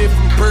 Now I'm a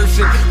different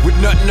person with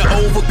nothing to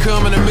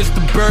overcome, and I miss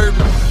the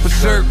burden for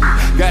certain.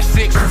 Got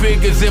 6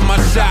 figures in my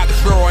sock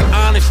drawer, and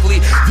honestly,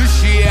 this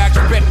year I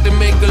expect to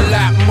make a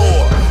lot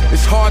more.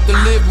 It's hard to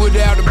live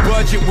without a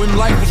budget when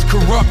life is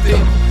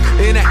corrupted.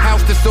 In a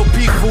house that's so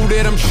peaceful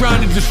that I'm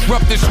trying to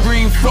disrupt the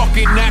screen. Fuck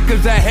it, not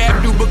cause I have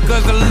to,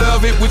 because I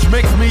love it, which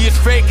makes me as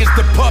fake as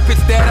the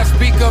puppets that I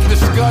speak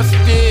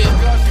disgusted.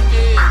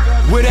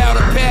 Without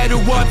a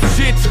paddle up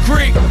shit's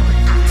creek.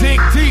 Dig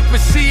deep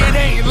and see it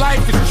ain't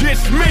life, it's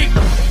just me.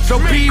 So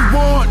be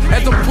warned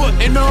as I'm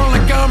putting on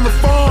like I'm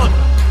reformed.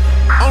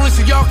 Only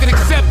so y'all can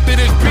accept it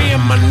as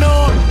being my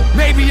norm.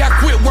 Maybe I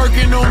quit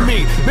working on me.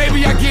 Maybe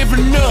I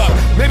given up.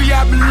 Maybe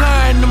I've been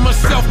lying to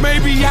myself.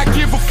 Maybe I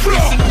give a fuck.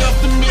 It's enough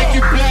to make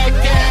you black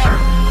out.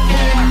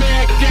 Get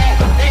mad out.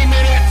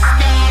 Aiming at the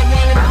sky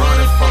while I'm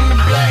running from the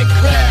black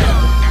cloud.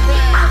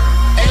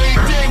 Every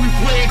day we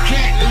play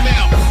cat and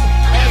mouse.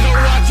 As I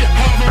watch it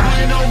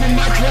hovering over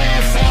my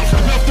glass house.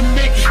 Enough to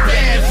make you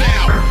spaz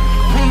out.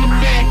 Pull them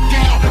back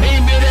out.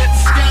 Aiming at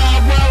the sky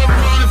while I'm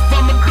running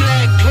from a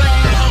black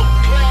cloud.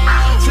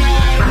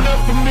 Tired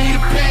enough for me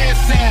to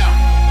pass out.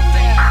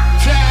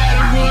 Tired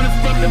of running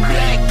from the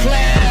black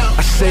cloud.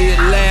 I say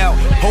it loud,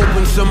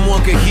 hoping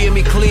someone can hear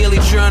me clearly.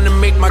 Trying to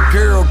make my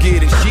girl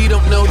get it. She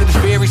don't know that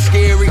it's very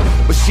scary,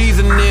 but she's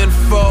an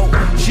info.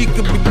 She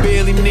could be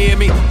barely near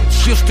me.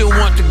 She'll still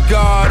want the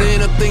God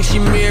and I think she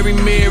Mary.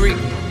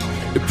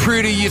 The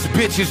prettiest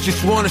bitches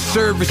just wanna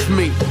service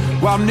me,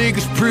 while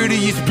niggas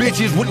prettiest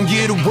bitches wouldn't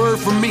get a word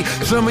from me.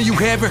 Some of you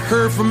haven't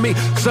heard from me.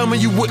 Some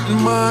of you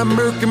wouldn't mind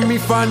murking me.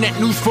 Find that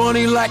news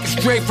funny like it's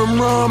straight from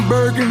Ron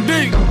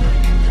Burgundy.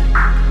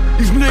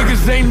 These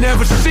niggas ain't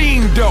never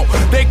seen though.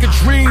 They could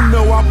dream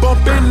though. I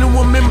bump into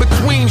them in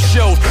between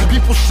shows.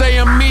 People say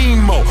I'm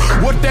emo.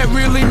 What that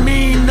really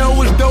mean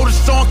though is though the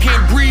song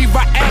can't breathe,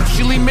 I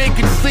actually make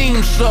it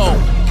seem so.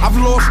 I've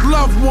lost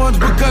loved ones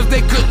because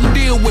they couldn't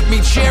deal with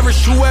me.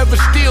 Cherish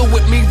whoever's still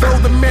with me, though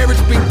the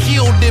marriage been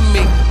killed in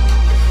me.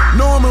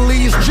 Normally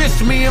it's just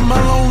me and my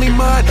lonely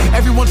mind.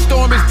 Everyone's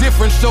storm is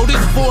different, so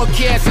this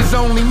forecast is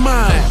only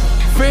mine.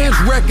 Fans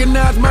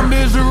recognize my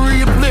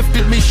misery,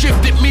 uplifted me,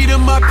 shifted me to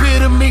my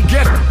epitome.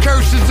 Guess the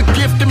curse is a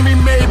gift to me,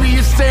 maybe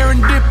it's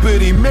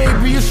serendipity.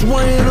 Maybe it's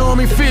weighing on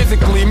me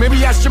physically.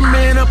 Maybe I should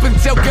man up and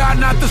tell God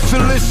not to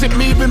solicit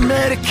me. Been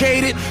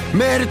medicated,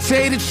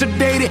 meditated,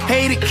 sedated,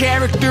 hated,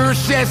 character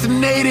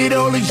assassinated.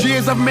 All these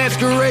years I've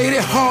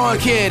masqueraded,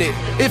 hard-headed.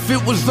 If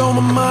it was on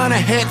my mind, I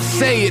had to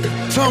say it.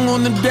 Tongue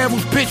on the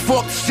devil's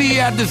pitchfork to see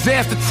how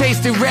disaster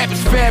tasted. Rap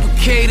is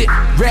fabricated,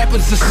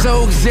 rappers are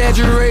so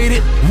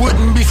exaggerated.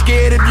 Wouldn't be scared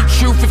of the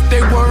truth if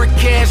they weren't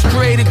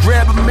castrated.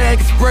 Grab a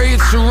maggot spray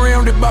and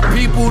surrounded by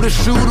people that's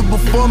suitable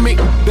for me,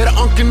 that I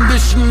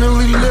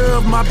unconditionally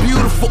love my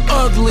beautiful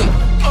ugly.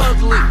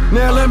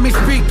 Now let me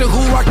speak to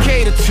who I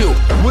cater to.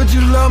 Would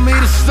you love me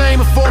the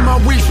same if all my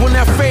weeks were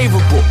not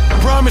favorable?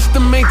 Promise to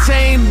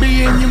maintain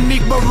being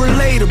unique but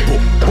relatable,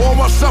 all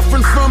while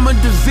suffering from a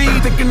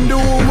disease that can do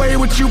away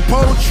with you.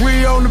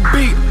 Poetry on the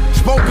beat,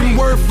 spoken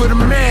word for the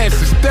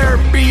masses.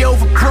 Therapy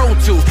over Pro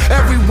Tools,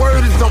 every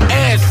word is on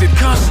acid.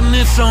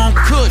 Consonants on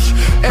Kush,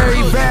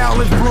 every vowel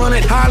is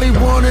blunted. Highly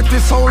wanted,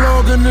 this whole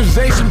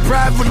organization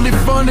privately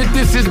funded.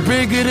 This is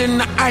bigger than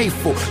the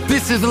Eiffel.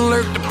 This is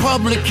alert the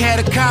public. Had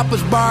a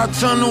coppers by our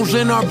tunnels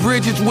and our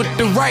bridges with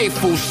the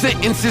rifles.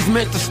 Sentences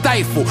meant to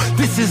stifle.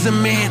 This is a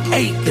man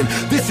aching.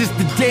 This is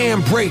the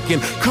dam breaking.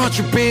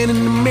 Contraband in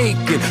the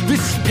making.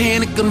 This is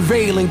panic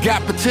unveiling.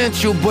 Got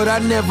potential, but I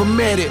never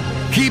met it.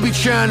 He be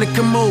trying to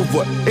come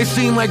over. It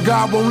seemed like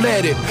God won't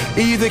let it.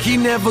 Either he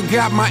never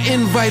got my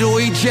invite or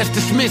he just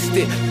dismissed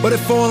it. But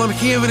if all I'm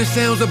hearing is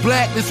sounds of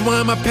blackness, why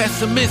am I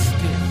pessimistic?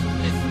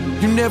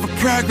 You never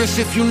progress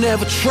if you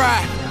never try.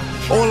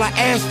 All I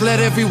ask, let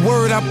every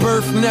word I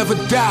birth never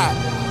die.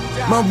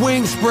 My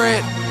wings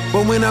spread,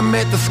 but when I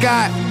met the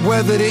sky,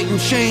 weather didn't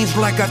change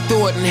like I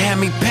thought and had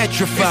me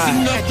petrified.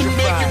 It's enough to make you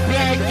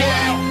black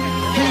out.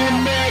 Get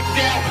mad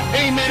out.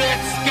 Aiming at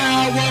the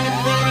sky while I'm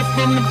running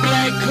from the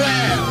black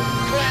cloud.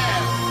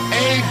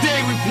 Every day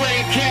we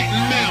playing cat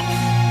and mouse.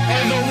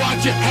 As I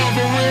watch it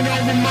hovering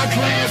over my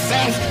glass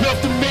house, enough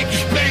to make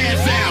you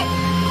spaz out.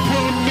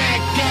 Pull them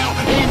back out,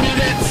 aiming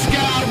at the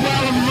sky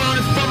while I'm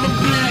running from a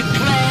black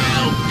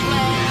cloud.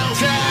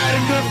 Tired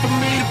enough for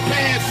me to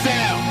pass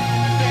out.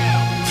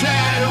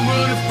 Tired of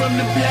running from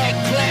the black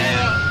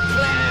cloud.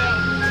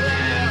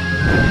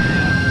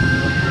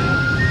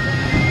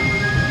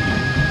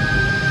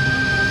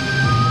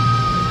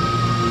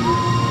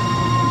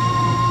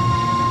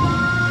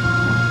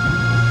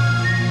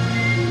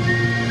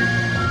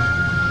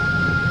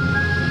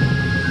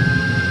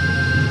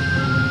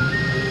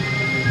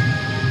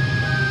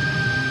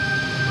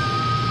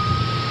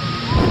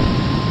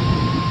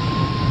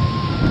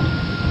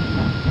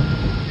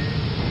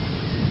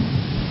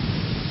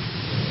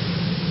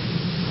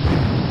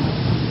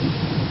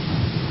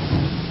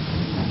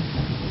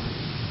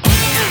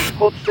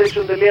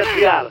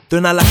 HotStation.gr, το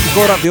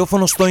εναλλακτικό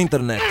ραδιόφωνο στο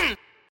ίντερνετ.